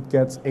then we should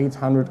get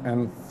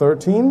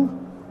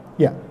 813.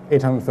 Yeah,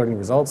 813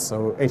 results,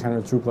 so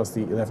 802 plus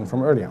the 11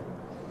 from earlier.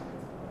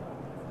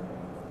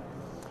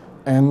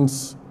 And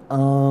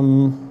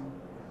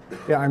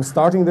yeah, I'm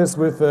starting this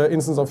with the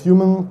instance of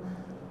human,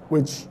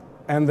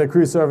 and the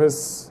query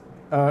service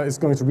is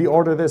going to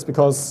reorder this,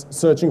 because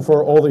searching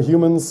for all the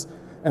humans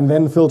and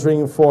then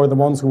filtering for the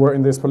ones who were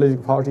in this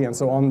political party and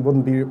so on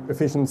wouldn't be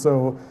efficient.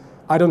 So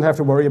I don't have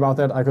to worry about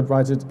that. I could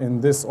write it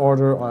in this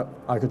order, or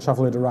I could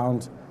shuffle it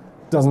around.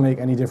 Doesn't make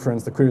any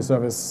difference. The query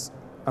service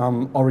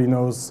already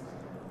knows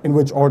in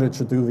which order it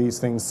should do these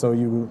things, so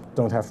you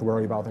don't have to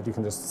worry about that. You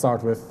can just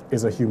start with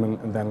is a human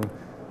and then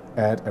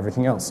add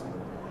everything else.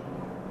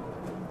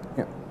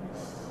 Yeah.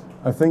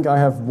 I think I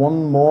have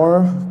one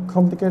more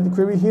complicated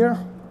query here.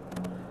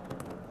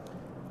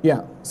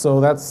 Yeah,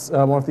 so that's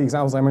one of the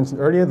examples I mentioned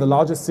earlier. The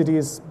largest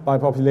cities by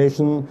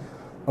population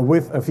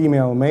with a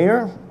female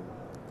mayor.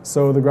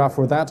 So the graph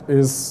for that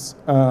is,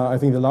 I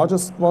think, the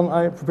largest one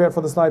I prepared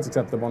for the slides,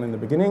 except the one in the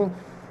beginning.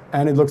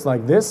 And it looks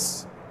like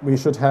this. We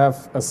should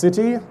have a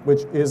city,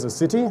 which is a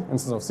city,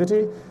 instance of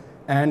city,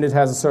 and it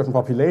has a certain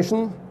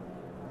population.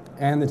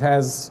 And it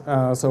has,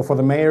 so for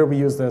the mayor, we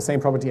use the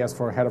same property as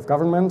for head of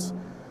government.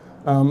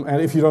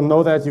 And if you don't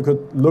know that, you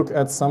could look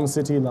at some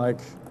city like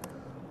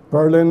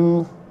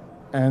Berlin,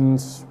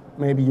 and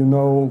maybe you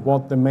know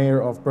what the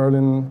mayor of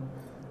Berlin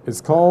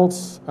is called.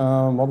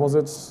 What was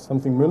it?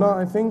 Something Müller,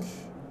 I think.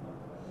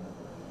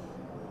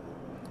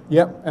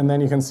 Yep, and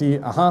then you can see,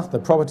 aha, the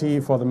property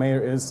for the mayor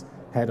is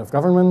head of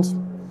government.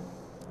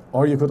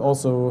 Or you could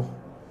also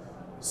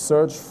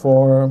search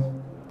for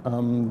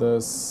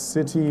the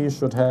city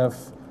should have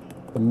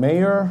the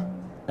mayor,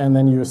 and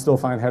then you still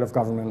find head of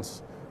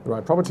government, the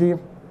right property.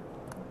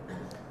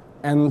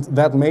 And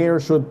that mayor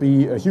should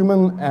be a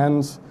human,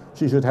 and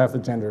she should have the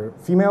gender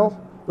female.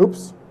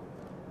 Oops,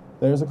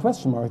 there's a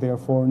question mark there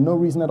for no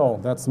reason at all.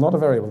 That's not a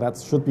variable. That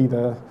should be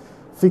the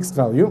fixed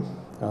value.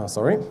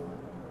 Sorry.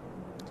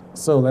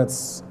 So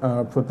let's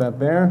put that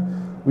there.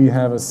 We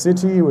have a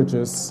city, which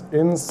is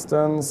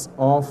instance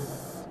of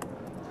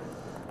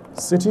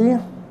city.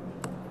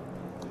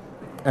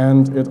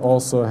 And it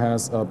also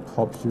has a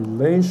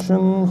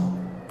population,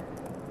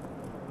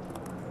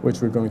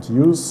 which we're going to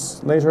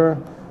use later.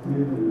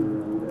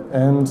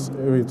 And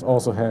it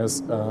also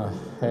has a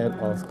head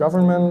of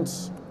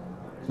government.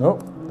 No,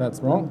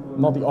 that's wrong.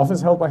 Not the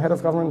office held by head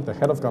of government, the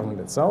head of government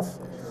itself,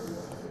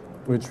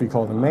 which we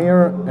call the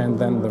mayor. And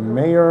then the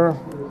mayor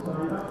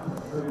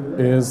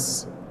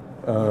is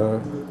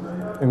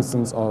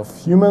instance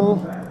of human.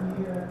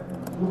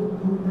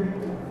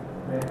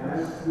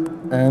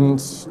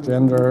 and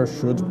gender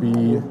should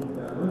be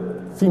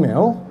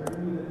female.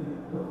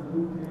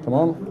 Come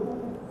on,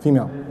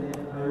 female.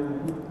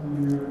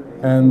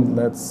 And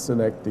let's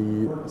select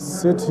the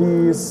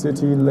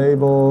city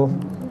label,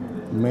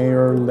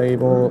 mayor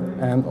label,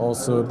 and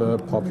also the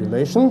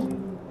population.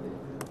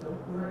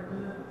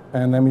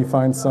 And then we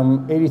find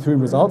some 83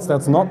 results.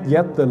 That's not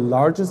yet the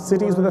largest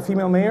cities with a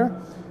female mayor.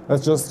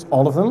 That's just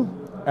all of them.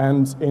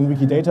 And in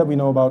Wikidata, we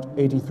know about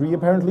 83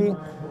 apparently.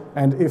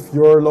 And if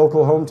your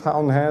local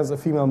hometown has a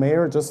female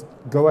mayor, just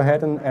go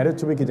ahead and add it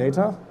to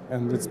Wikidata.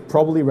 And it's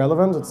probably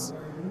relevant. It's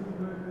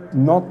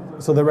not,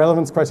 so the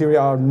relevance criteria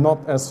are not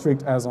as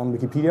strict as on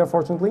Wikipedia,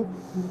 fortunately.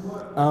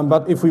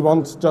 But if we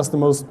want just the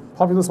most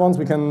populous ones,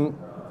 we can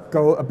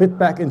go a bit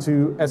back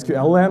into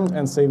SQL land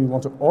and say we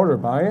want to order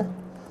by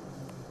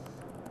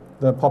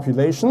the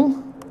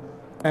population.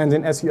 And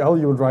in SQL,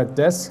 you would write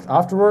desc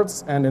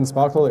afterwards. And in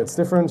SPARQL, it's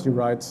different. You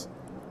write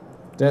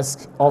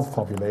desc of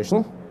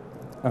population.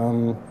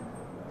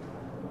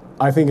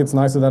 I think it's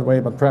nicer that way,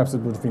 but perhaps it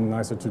would have been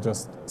nicer to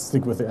just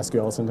stick with the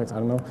SQL syntax, I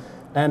don't know.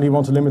 And we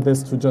want to limit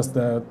this to just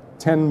the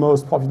 10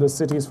 most populous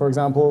cities, for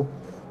example.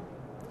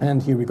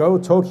 And here we go.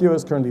 Tokyo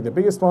is currently the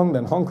biggest one,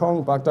 then Hong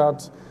Kong,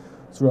 Baghdad,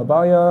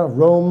 Surabaya,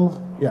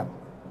 Rome, yeah.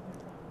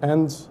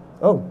 And,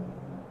 oh,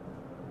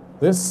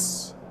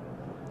 this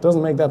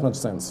doesn't make that much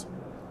sense.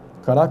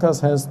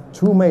 Caracas has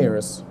 2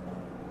 mayors.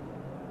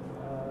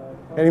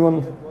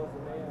 Anyone?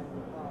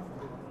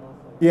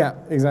 Yeah,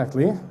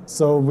 exactly.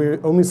 So we're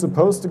only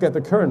supposed to get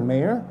the current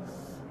mayor,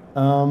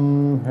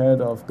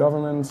 head of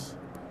government.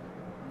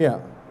 Yeah.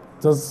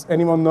 Does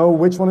anyone know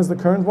which one is the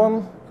current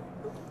one?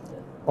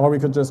 Or we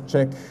could just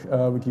check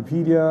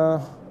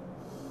Wikipedia,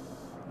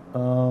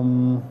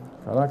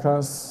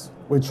 Caracas,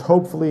 which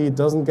hopefully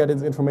doesn't get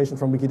its information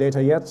from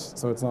Wikidata yet,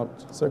 so it's not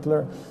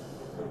circular.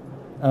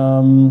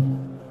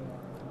 And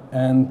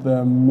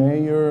the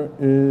mayor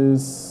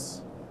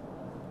is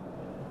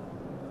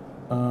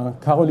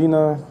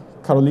Carolina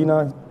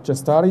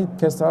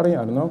Kestari,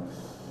 I don't know.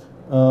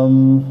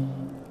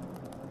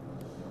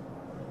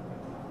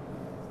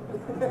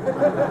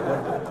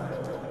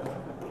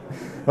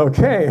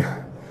 Okay,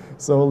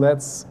 so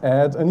let's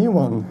add a new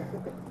one.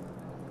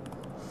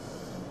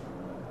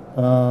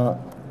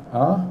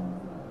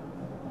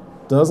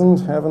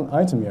 Doesn't have an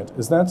item yet.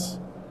 Is that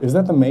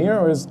the mayor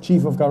or is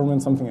chief of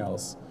government something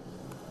else?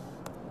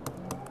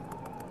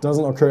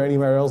 Doesn't occur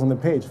anywhere else on the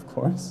page, of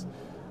course.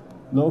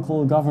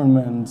 Local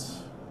government.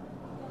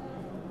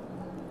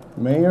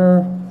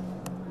 Mayor?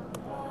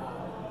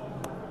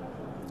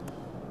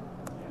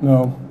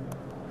 No.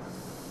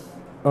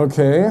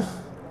 Okay,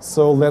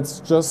 so let's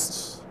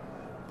just,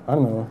 I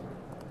don't know.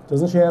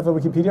 Doesn't she have a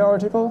Wikipedia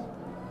article?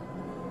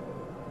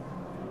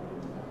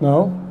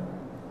 No?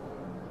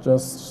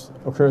 Just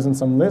occurs in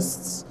some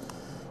lists.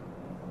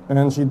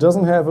 And she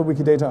doesn't have a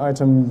Wikidata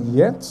item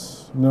yet?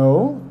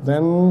 No?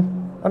 Then,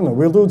 I don't know,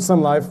 we'll do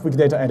some live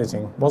Wikidata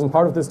editing. Wasn't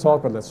part of this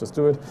talk, but let's just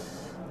do it.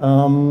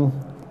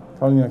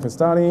 Carolina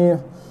Castari.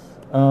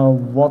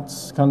 What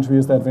country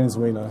is that?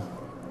 Venezuela.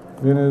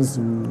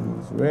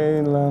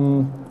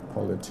 Venezuelan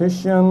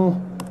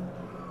politician.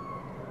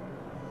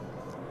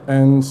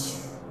 And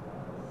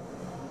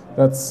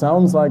that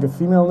sounds like a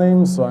female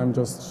name, so I'm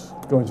just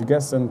going to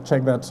guess and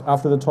check that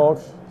after the talk.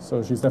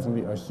 So she's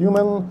definitely a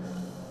human.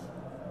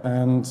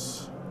 And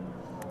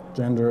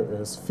gender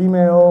is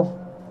female.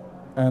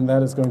 And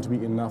that is going to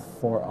be enough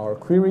for our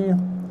query.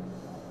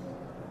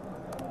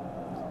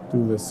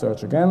 Do this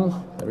search again.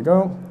 There we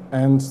go.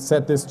 And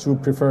set this to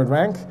preferred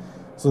rank.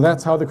 So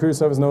that's how the query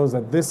service knows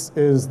that this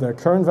is the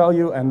current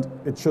value and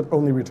it should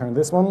only return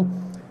this one.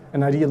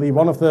 And ideally,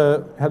 one of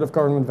the head of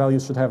government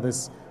values should have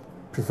this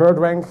preferred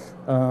rank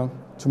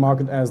to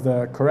mark it as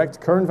the correct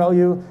current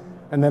value.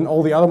 And then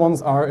all the other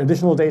ones are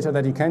additional data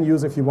that you can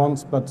use if you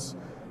want, but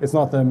it's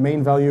not the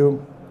main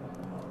value.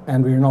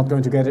 And we're not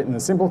going to get it in a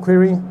simple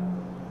query.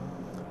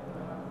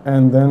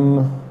 And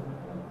then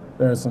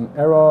there's an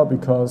error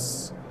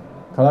because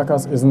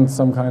Caracas isn't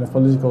some kind of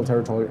political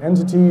territorial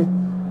entity,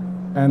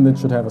 and it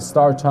should have a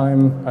start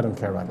time. I don't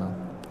care right now.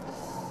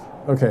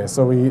 Okay,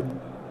 so we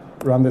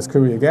run this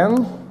query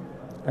again,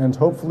 and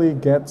hopefully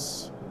get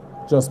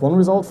just one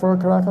result for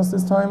Caracas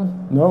this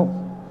time. No.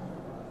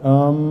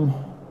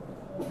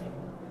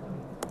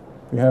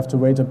 We have to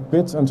wait a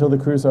bit until the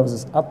query service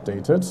is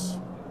updated,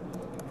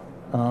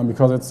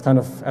 because it's kind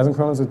of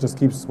asynchronous. It just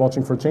keeps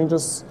watching for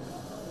changes.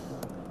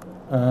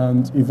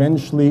 And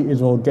eventually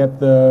it will get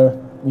the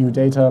new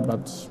data,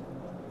 but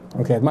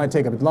okay, it might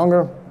take a bit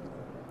longer.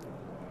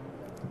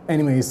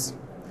 Anyways,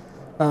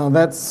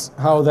 that's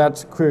how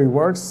that query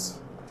works.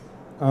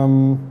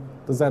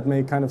 Does that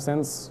make kind of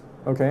sense?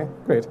 Okay,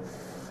 great.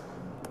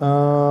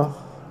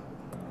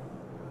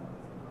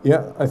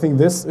 Yeah, I think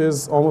this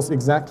is almost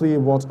exactly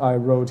what I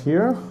wrote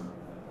here.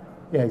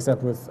 Yeah,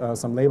 except with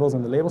some labels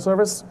in the label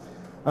service.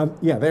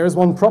 Yeah, there is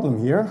one problem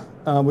here,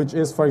 which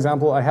is, for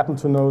example, I happen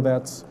to know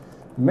that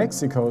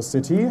Mexico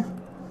City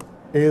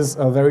is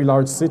a very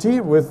large city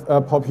with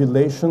a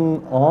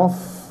population of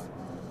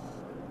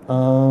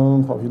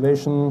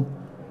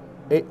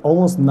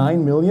almost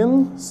 9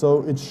 million,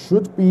 so it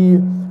should be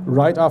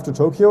right after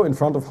Tokyo in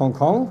front of Hong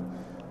Kong.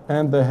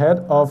 And the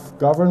head of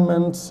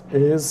government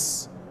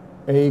is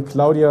a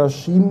Claudia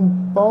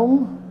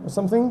Schienbaum or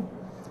something,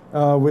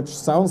 which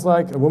sounds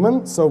like a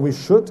woman, so we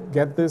should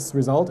get this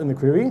result in the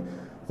query.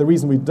 The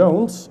reason we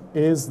don't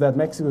is that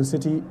Mexico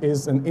City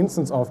is an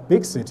instance of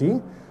big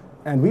city,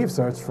 and we've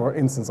searched for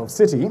instance of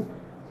city.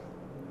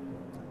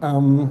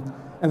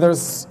 And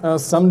there's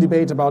some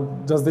debate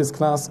about does this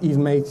class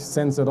even make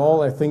sense at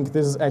all. I think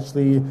this is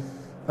actually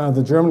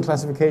the German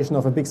classification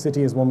of a big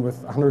city is one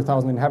with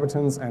 100,000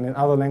 inhabitants, and in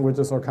other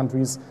languages or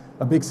countries,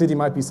 a big city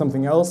might be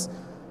something else.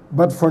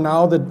 But for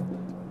now, the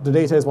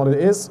data is what it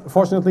is.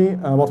 Fortunately,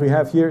 what we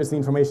have here is the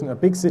information a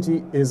big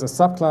city is a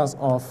subclass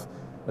of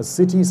a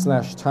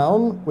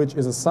city/town, which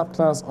is a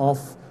subclass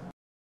of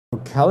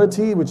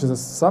locality, which is a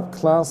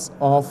subclass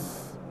of,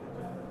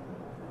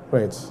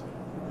 wait.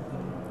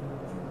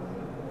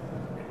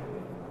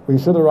 We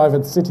should arrive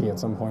at city at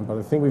some point, but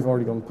I think we've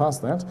already gone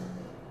past that.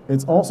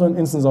 It's also an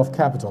instance of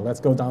capital.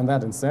 Let's go down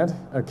that instead.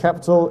 A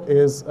capital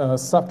is a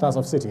subclass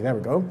of city. There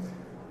we go.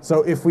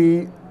 So if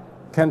we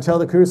can tell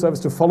the query service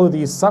to follow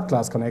these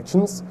subclass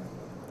connections,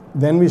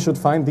 then we should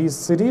find these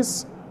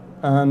cities.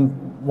 And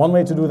one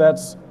way to do that,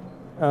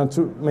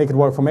 to make it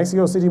work for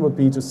Mexico City, would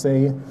be to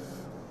say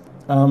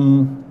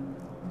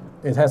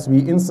it has to be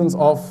instance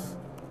of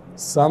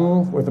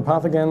some, with the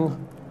path again,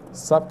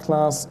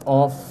 subclass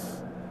of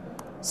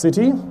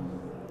city.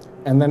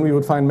 And then we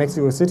would find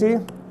Mexico City,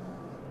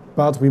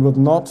 but we would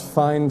not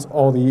find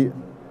all the,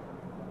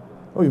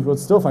 we would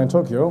still find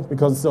Tokyo,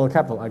 because it's still a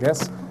capital, I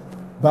guess.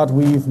 But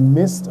we've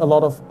missed a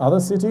lot of other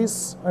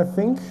cities, I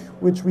think,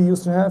 which we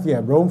used to have.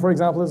 Yeah, Rome, for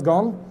example, is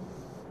gone.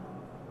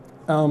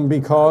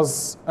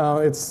 Because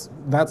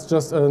that's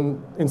just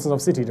an instance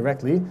of city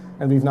directly,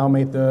 and we've now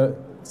made the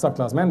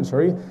subclass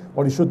mandatory.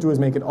 What we should do is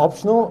make it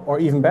optional, or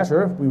even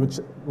better,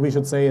 we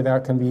should say there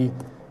can be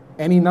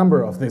any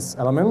number of this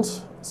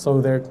element. So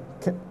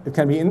it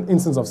can be an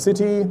instance of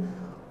city,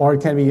 or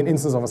it can be an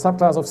instance of a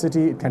subclass of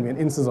city. It can be an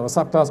instance of a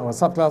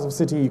subclass of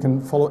city. You can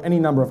follow any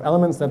number of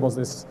elements.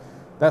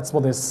 That's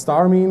what this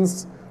star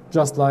means,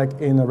 just like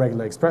in a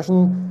regular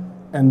expression.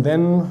 And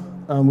then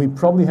we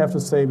probably have to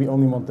say we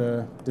only want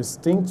the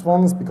distinct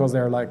ones, because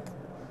there are like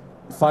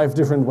 5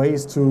 different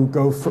ways to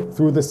go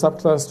through the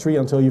subclass tree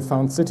until you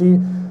found city,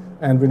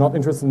 and we're not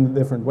interested in the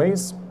different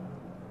ways.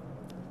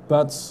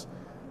 But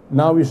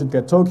now we should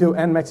get Tokyo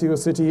and Mexico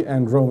City,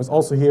 and Rome is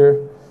also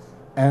here.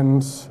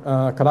 And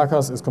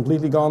Caracas is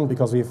completely gone,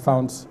 because we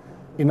found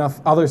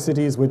enough other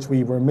cities which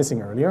we were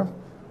missing earlier.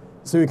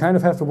 So you kind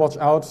of have to watch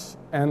out,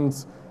 and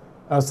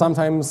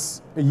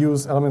sometimes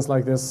use elements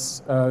like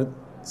this.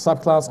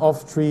 Subclass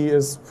of tree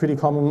is pretty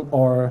common,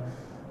 or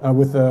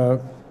with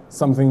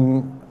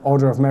something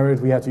order of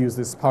merit, we had to use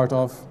this part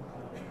of.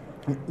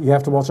 You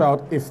have to watch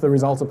out if the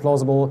results are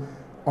plausible,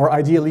 or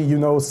ideally you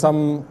know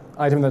some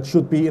item that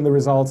should be in the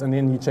results, and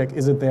then you check,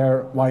 is it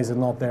there, why is it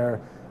not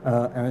there,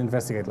 and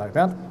investigate like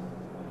that.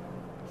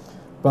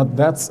 But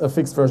that's a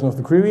fixed version of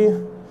the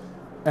query.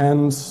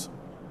 And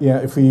yeah,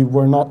 if we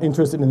were not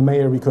interested in the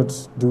mayor, we could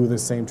do the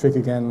same trick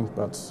again,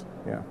 but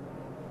yeah,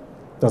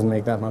 doesn't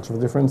make that much of a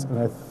difference. And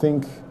I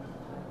think,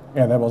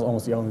 yeah, that was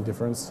almost the only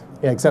difference.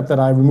 Yeah, except that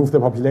I removed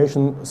the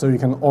population, so you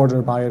can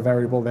order by a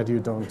variable that you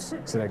don't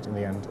select in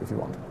the end if you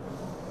want.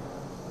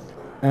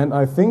 And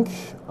I think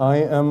I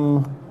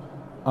am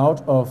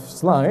out of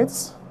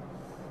slides.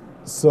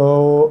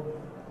 So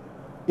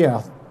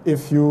yeah,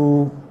 if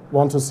you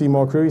want to see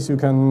more queries, you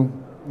can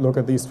look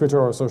at these Twitter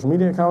or social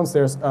media accounts.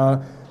 There's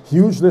a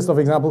huge list of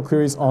example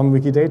queries on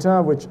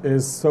Wikidata, which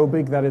is so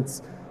big that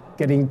it's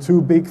getting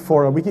too big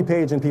for a wiki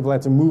page, and people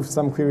had to move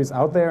some queries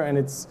out there, and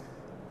it's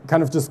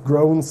kind of just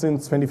grown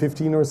since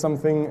 2015 or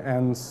something,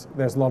 and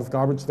there's a lot of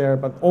garbage there,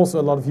 but also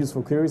a lot of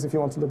useful queries if you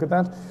want to look at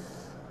that.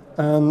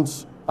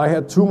 And I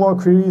had 2 more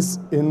queries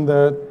in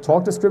the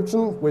talk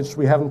description, which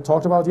we haven't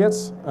talked about yet,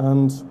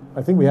 and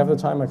I think we have the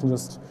time. I can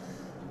just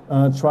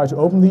try to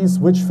open these.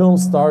 Which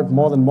films starred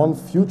more than one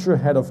future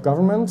head of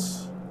government?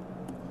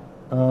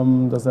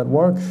 Does that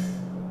work?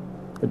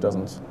 It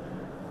doesn't.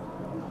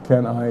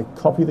 Can I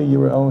copy the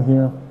URL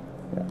here?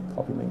 Yeah,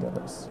 copy link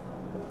address.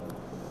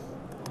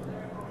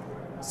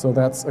 So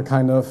that's a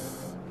kind of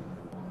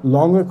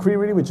longer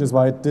query, which is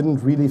why it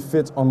didn't really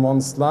fit on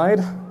one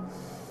slide.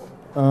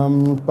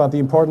 But the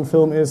important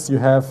film is you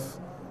have,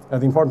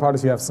 the important part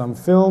is you have some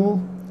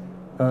film,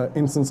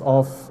 instance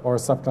of or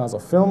subclass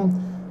of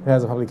film. It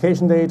has a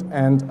publication date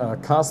and a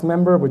cast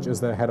member, which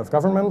is the head of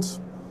government.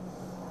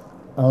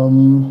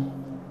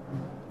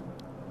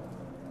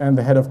 And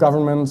the head of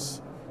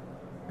government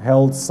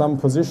held some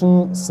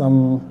position,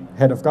 some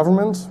head of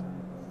government,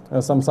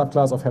 some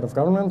subclass of head of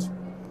government.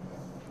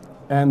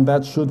 And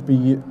that should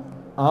be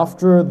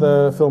after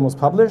the film was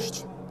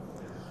published.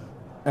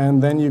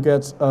 And then you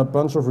get a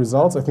bunch of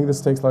results. I think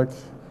this takes like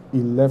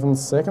 11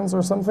 seconds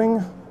or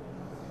something.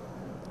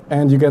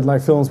 And you get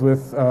like films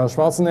with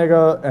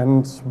Schwarzenegger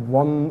and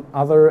one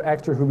other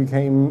actor who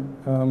became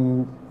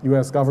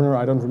US governor.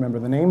 I don't remember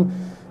the name.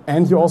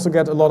 And you also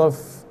get a lot of,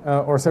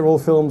 or several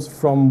films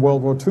from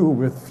World War II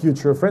with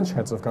future French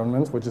heads of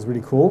government, which is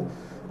really cool.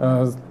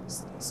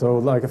 So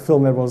like a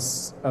film that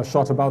was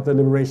shot about the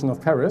liberation of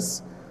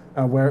Paris,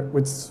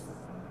 it's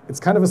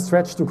kind of a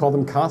stretch to call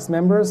them cast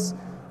members,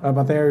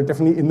 but they're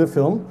definitely in the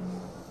film.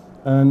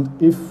 And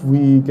if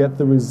we get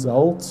the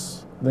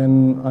result,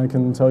 then I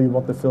can tell you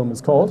what the film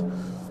is called.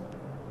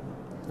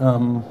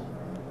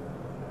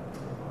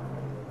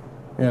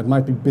 Yeah, it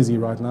might be busy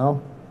right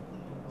now.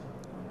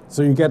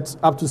 So you get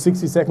up to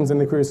 60 seconds in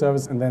the query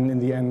service, and then in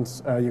the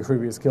end, your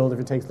query is killed if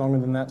it takes longer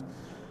than that.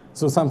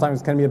 So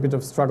sometimes it can be a bit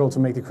of struggle to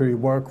make the query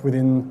work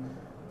within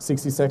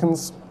 60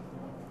 seconds.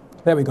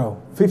 There we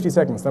go, 50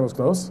 seconds, that was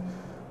close.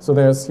 So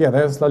there's La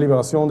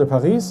Libération de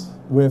Paris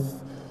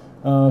with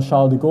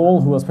Charles de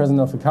Gaulle, who was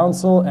president of the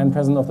council and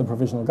president of the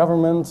provisional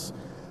government,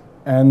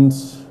 and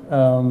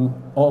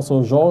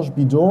also Georges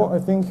Bidault, I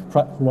think,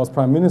 who was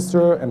prime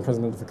minister and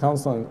president of the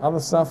council and other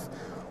stuff.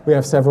 We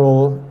have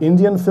several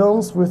Indian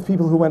films with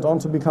people who went on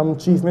to become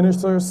chief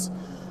ministers.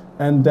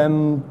 And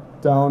then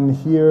down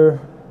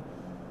here,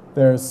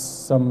 there's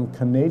some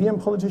Canadian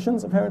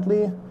politicians,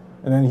 apparently.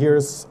 And then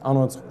here's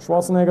Arnold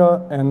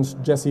Schwarzenegger and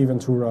Jesse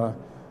Ventura,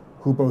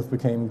 who both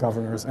became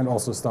governors and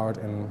also starred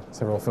in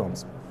several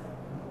films.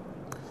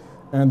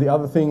 And the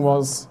other thing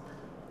was,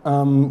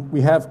 we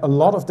have a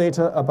lot of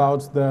data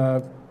about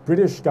the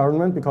British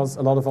government, because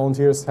a lot of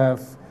volunteers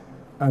have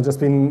just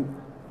been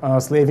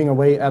slaving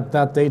away at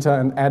that data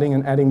and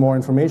adding more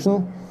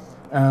information.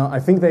 I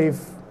think they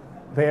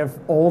have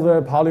all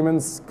the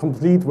parliaments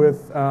complete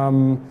with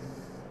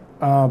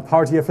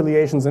party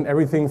affiliations and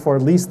everything for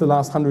at least the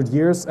last 100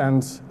 years,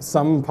 and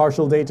some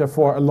partial data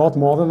for a lot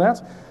more than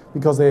that,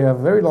 because they have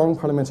very long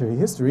parliamentary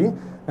history.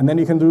 And then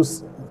you can do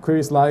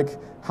queries like,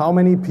 how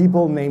many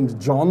people named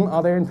John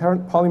are there in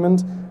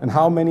parliament, and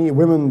how many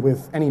women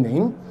with any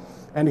name.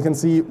 And you can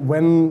see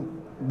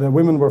when the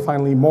women were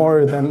finally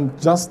more than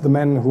just the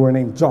men who were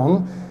named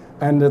John,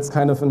 and it's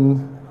kind of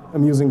an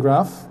amusing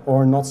graph,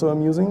 or not so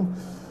amusing.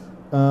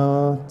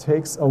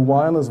 Takes a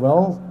while as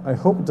well. I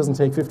hope it doesn't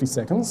take 50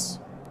 seconds,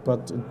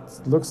 but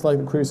it looks like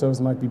the query service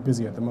might be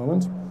busy at the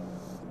moment.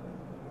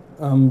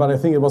 But I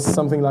think it was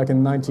something like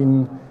in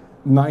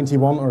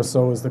 1991 or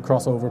so is the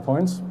crossover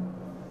point.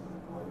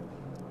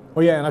 Oh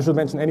yeah, and I should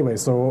mention anyway,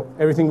 so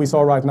everything we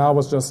saw right now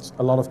was just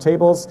a lot of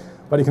tables,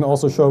 but you can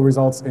also show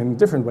results in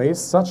different ways,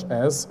 such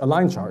as a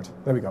line chart.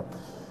 There we go.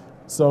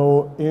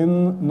 So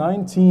in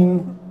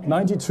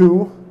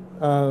 1992,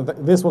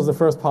 this was the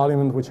first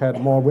parliament which had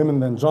more women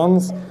than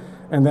Johns,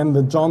 and then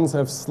the Johns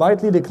have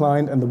slightly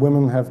declined and the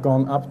women have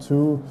gone up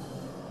to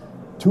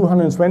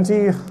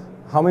 220.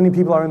 How many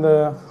people are in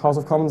the House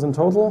of Commons in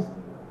total?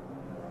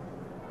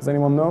 Does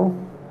anyone know?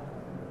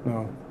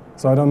 No.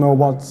 So I don't know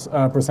what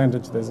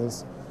percentage this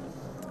is.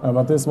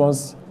 But this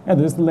was,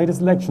 this is the latest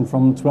election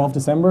from 12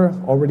 December,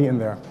 already in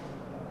there.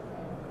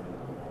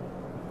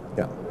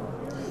 Yeah.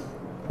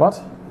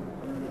 What?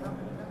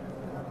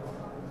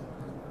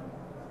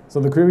 So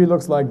the query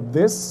looks like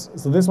this.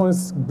 So this one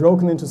is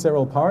broken into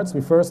several parts.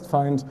 We first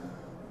find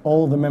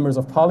all the members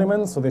of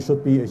parliament, so they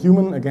should be a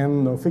human,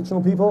 again, no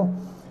fictional people.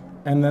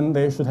 And then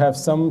they should have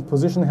some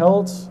position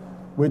held,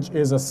 which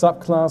is a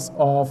subclass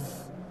of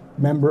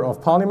member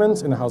of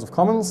parliament in the House of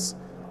Commons.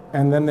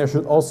 And then there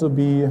should also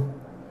be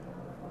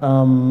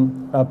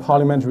a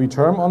parliamentary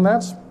term on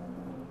that,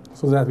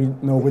 so that we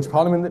know which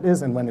parliament it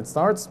is and when it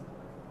starts.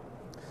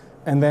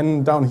 And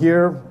then down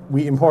here,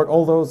 we import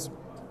all those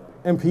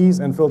MPs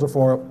and filter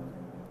for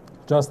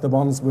just the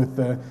ones with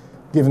the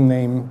given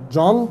name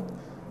John.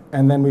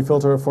 And then we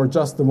filter for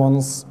just the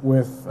ones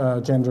with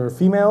gender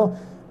female.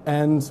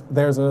 And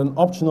there's an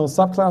optional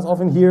subclass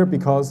often here,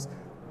 because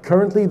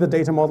currently the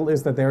data model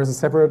is that there is a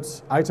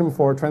separate item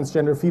for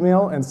transgender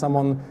female, and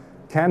someone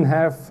can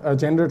have a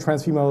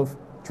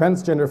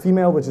transgender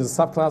female, which is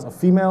a subclass of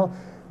female.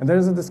 And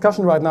there's a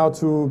discussion right now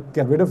to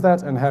get rid of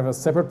that and have a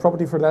separate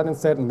property for that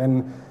instead, and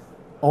then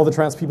all the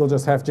trans people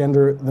just have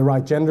the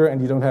right gender, and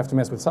you don't have to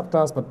mess with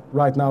subclass. But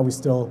right now we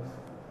still,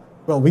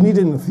 we need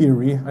it in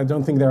theory. I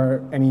don't think there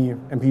are any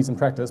MPs in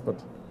practice,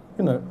 but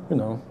you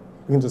know,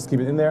 we can just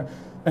keep it in there.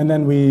 And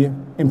then we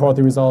import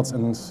the results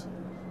and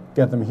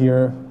get them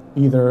here,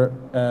 either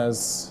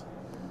as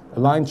a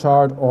line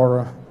chart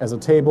or as a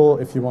table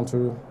if you want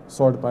to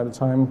sort it by the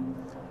time.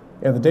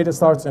 Yeah, the data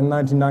starts in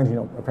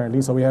 1990,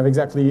 apparently, so we have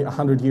exactly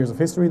 100 years of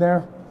history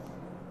there.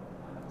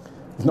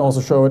 You can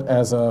also show it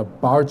as a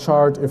bar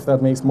chart if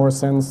that makes more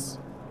sense.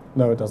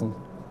 No, it doesn't.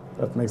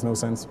 That makes no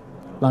sense.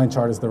 Line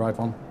chart is the right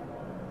one.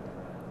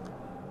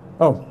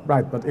 Oh,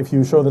 right, but if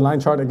you show the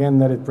line chart again,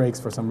 then it breaks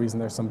for some reason.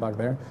 There's some bug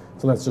there.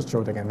 So let's just show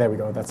it again. There we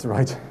go, that's the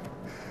right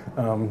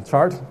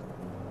chart.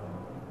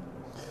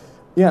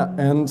 Yeah,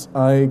 and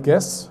I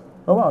guess,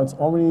 oh wow, it's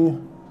already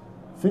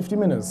 50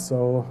 minutes,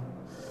 so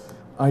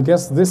I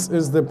guess this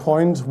is the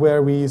point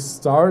where we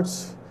start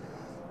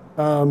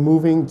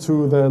moving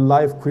to the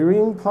live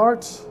querying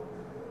part.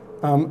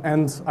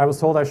 And I was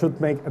told I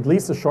should make at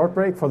least a short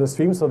break for the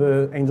stream so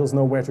the angels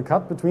know where to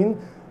cut between.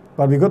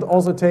 But we could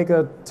also take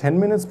a 10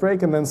 minutes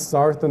break and then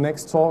start the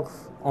next talk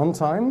on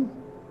time.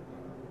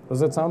 Does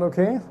that sound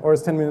okay? Or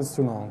is 10 minutes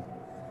too long?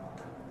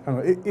 I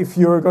don't know. If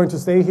you're going to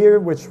stay here,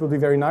 which will be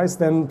very nice,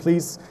 then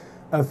please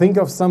think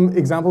of some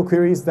example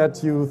queries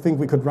that you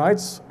think we could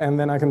write, and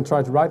then I can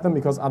try to write them,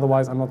 because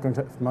otherwise I'm not going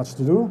to have much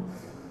to do.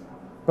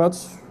 But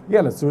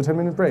yeah, let's do a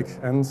 10-minute break,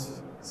 and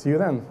see you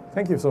then.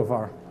 Thank you so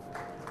far.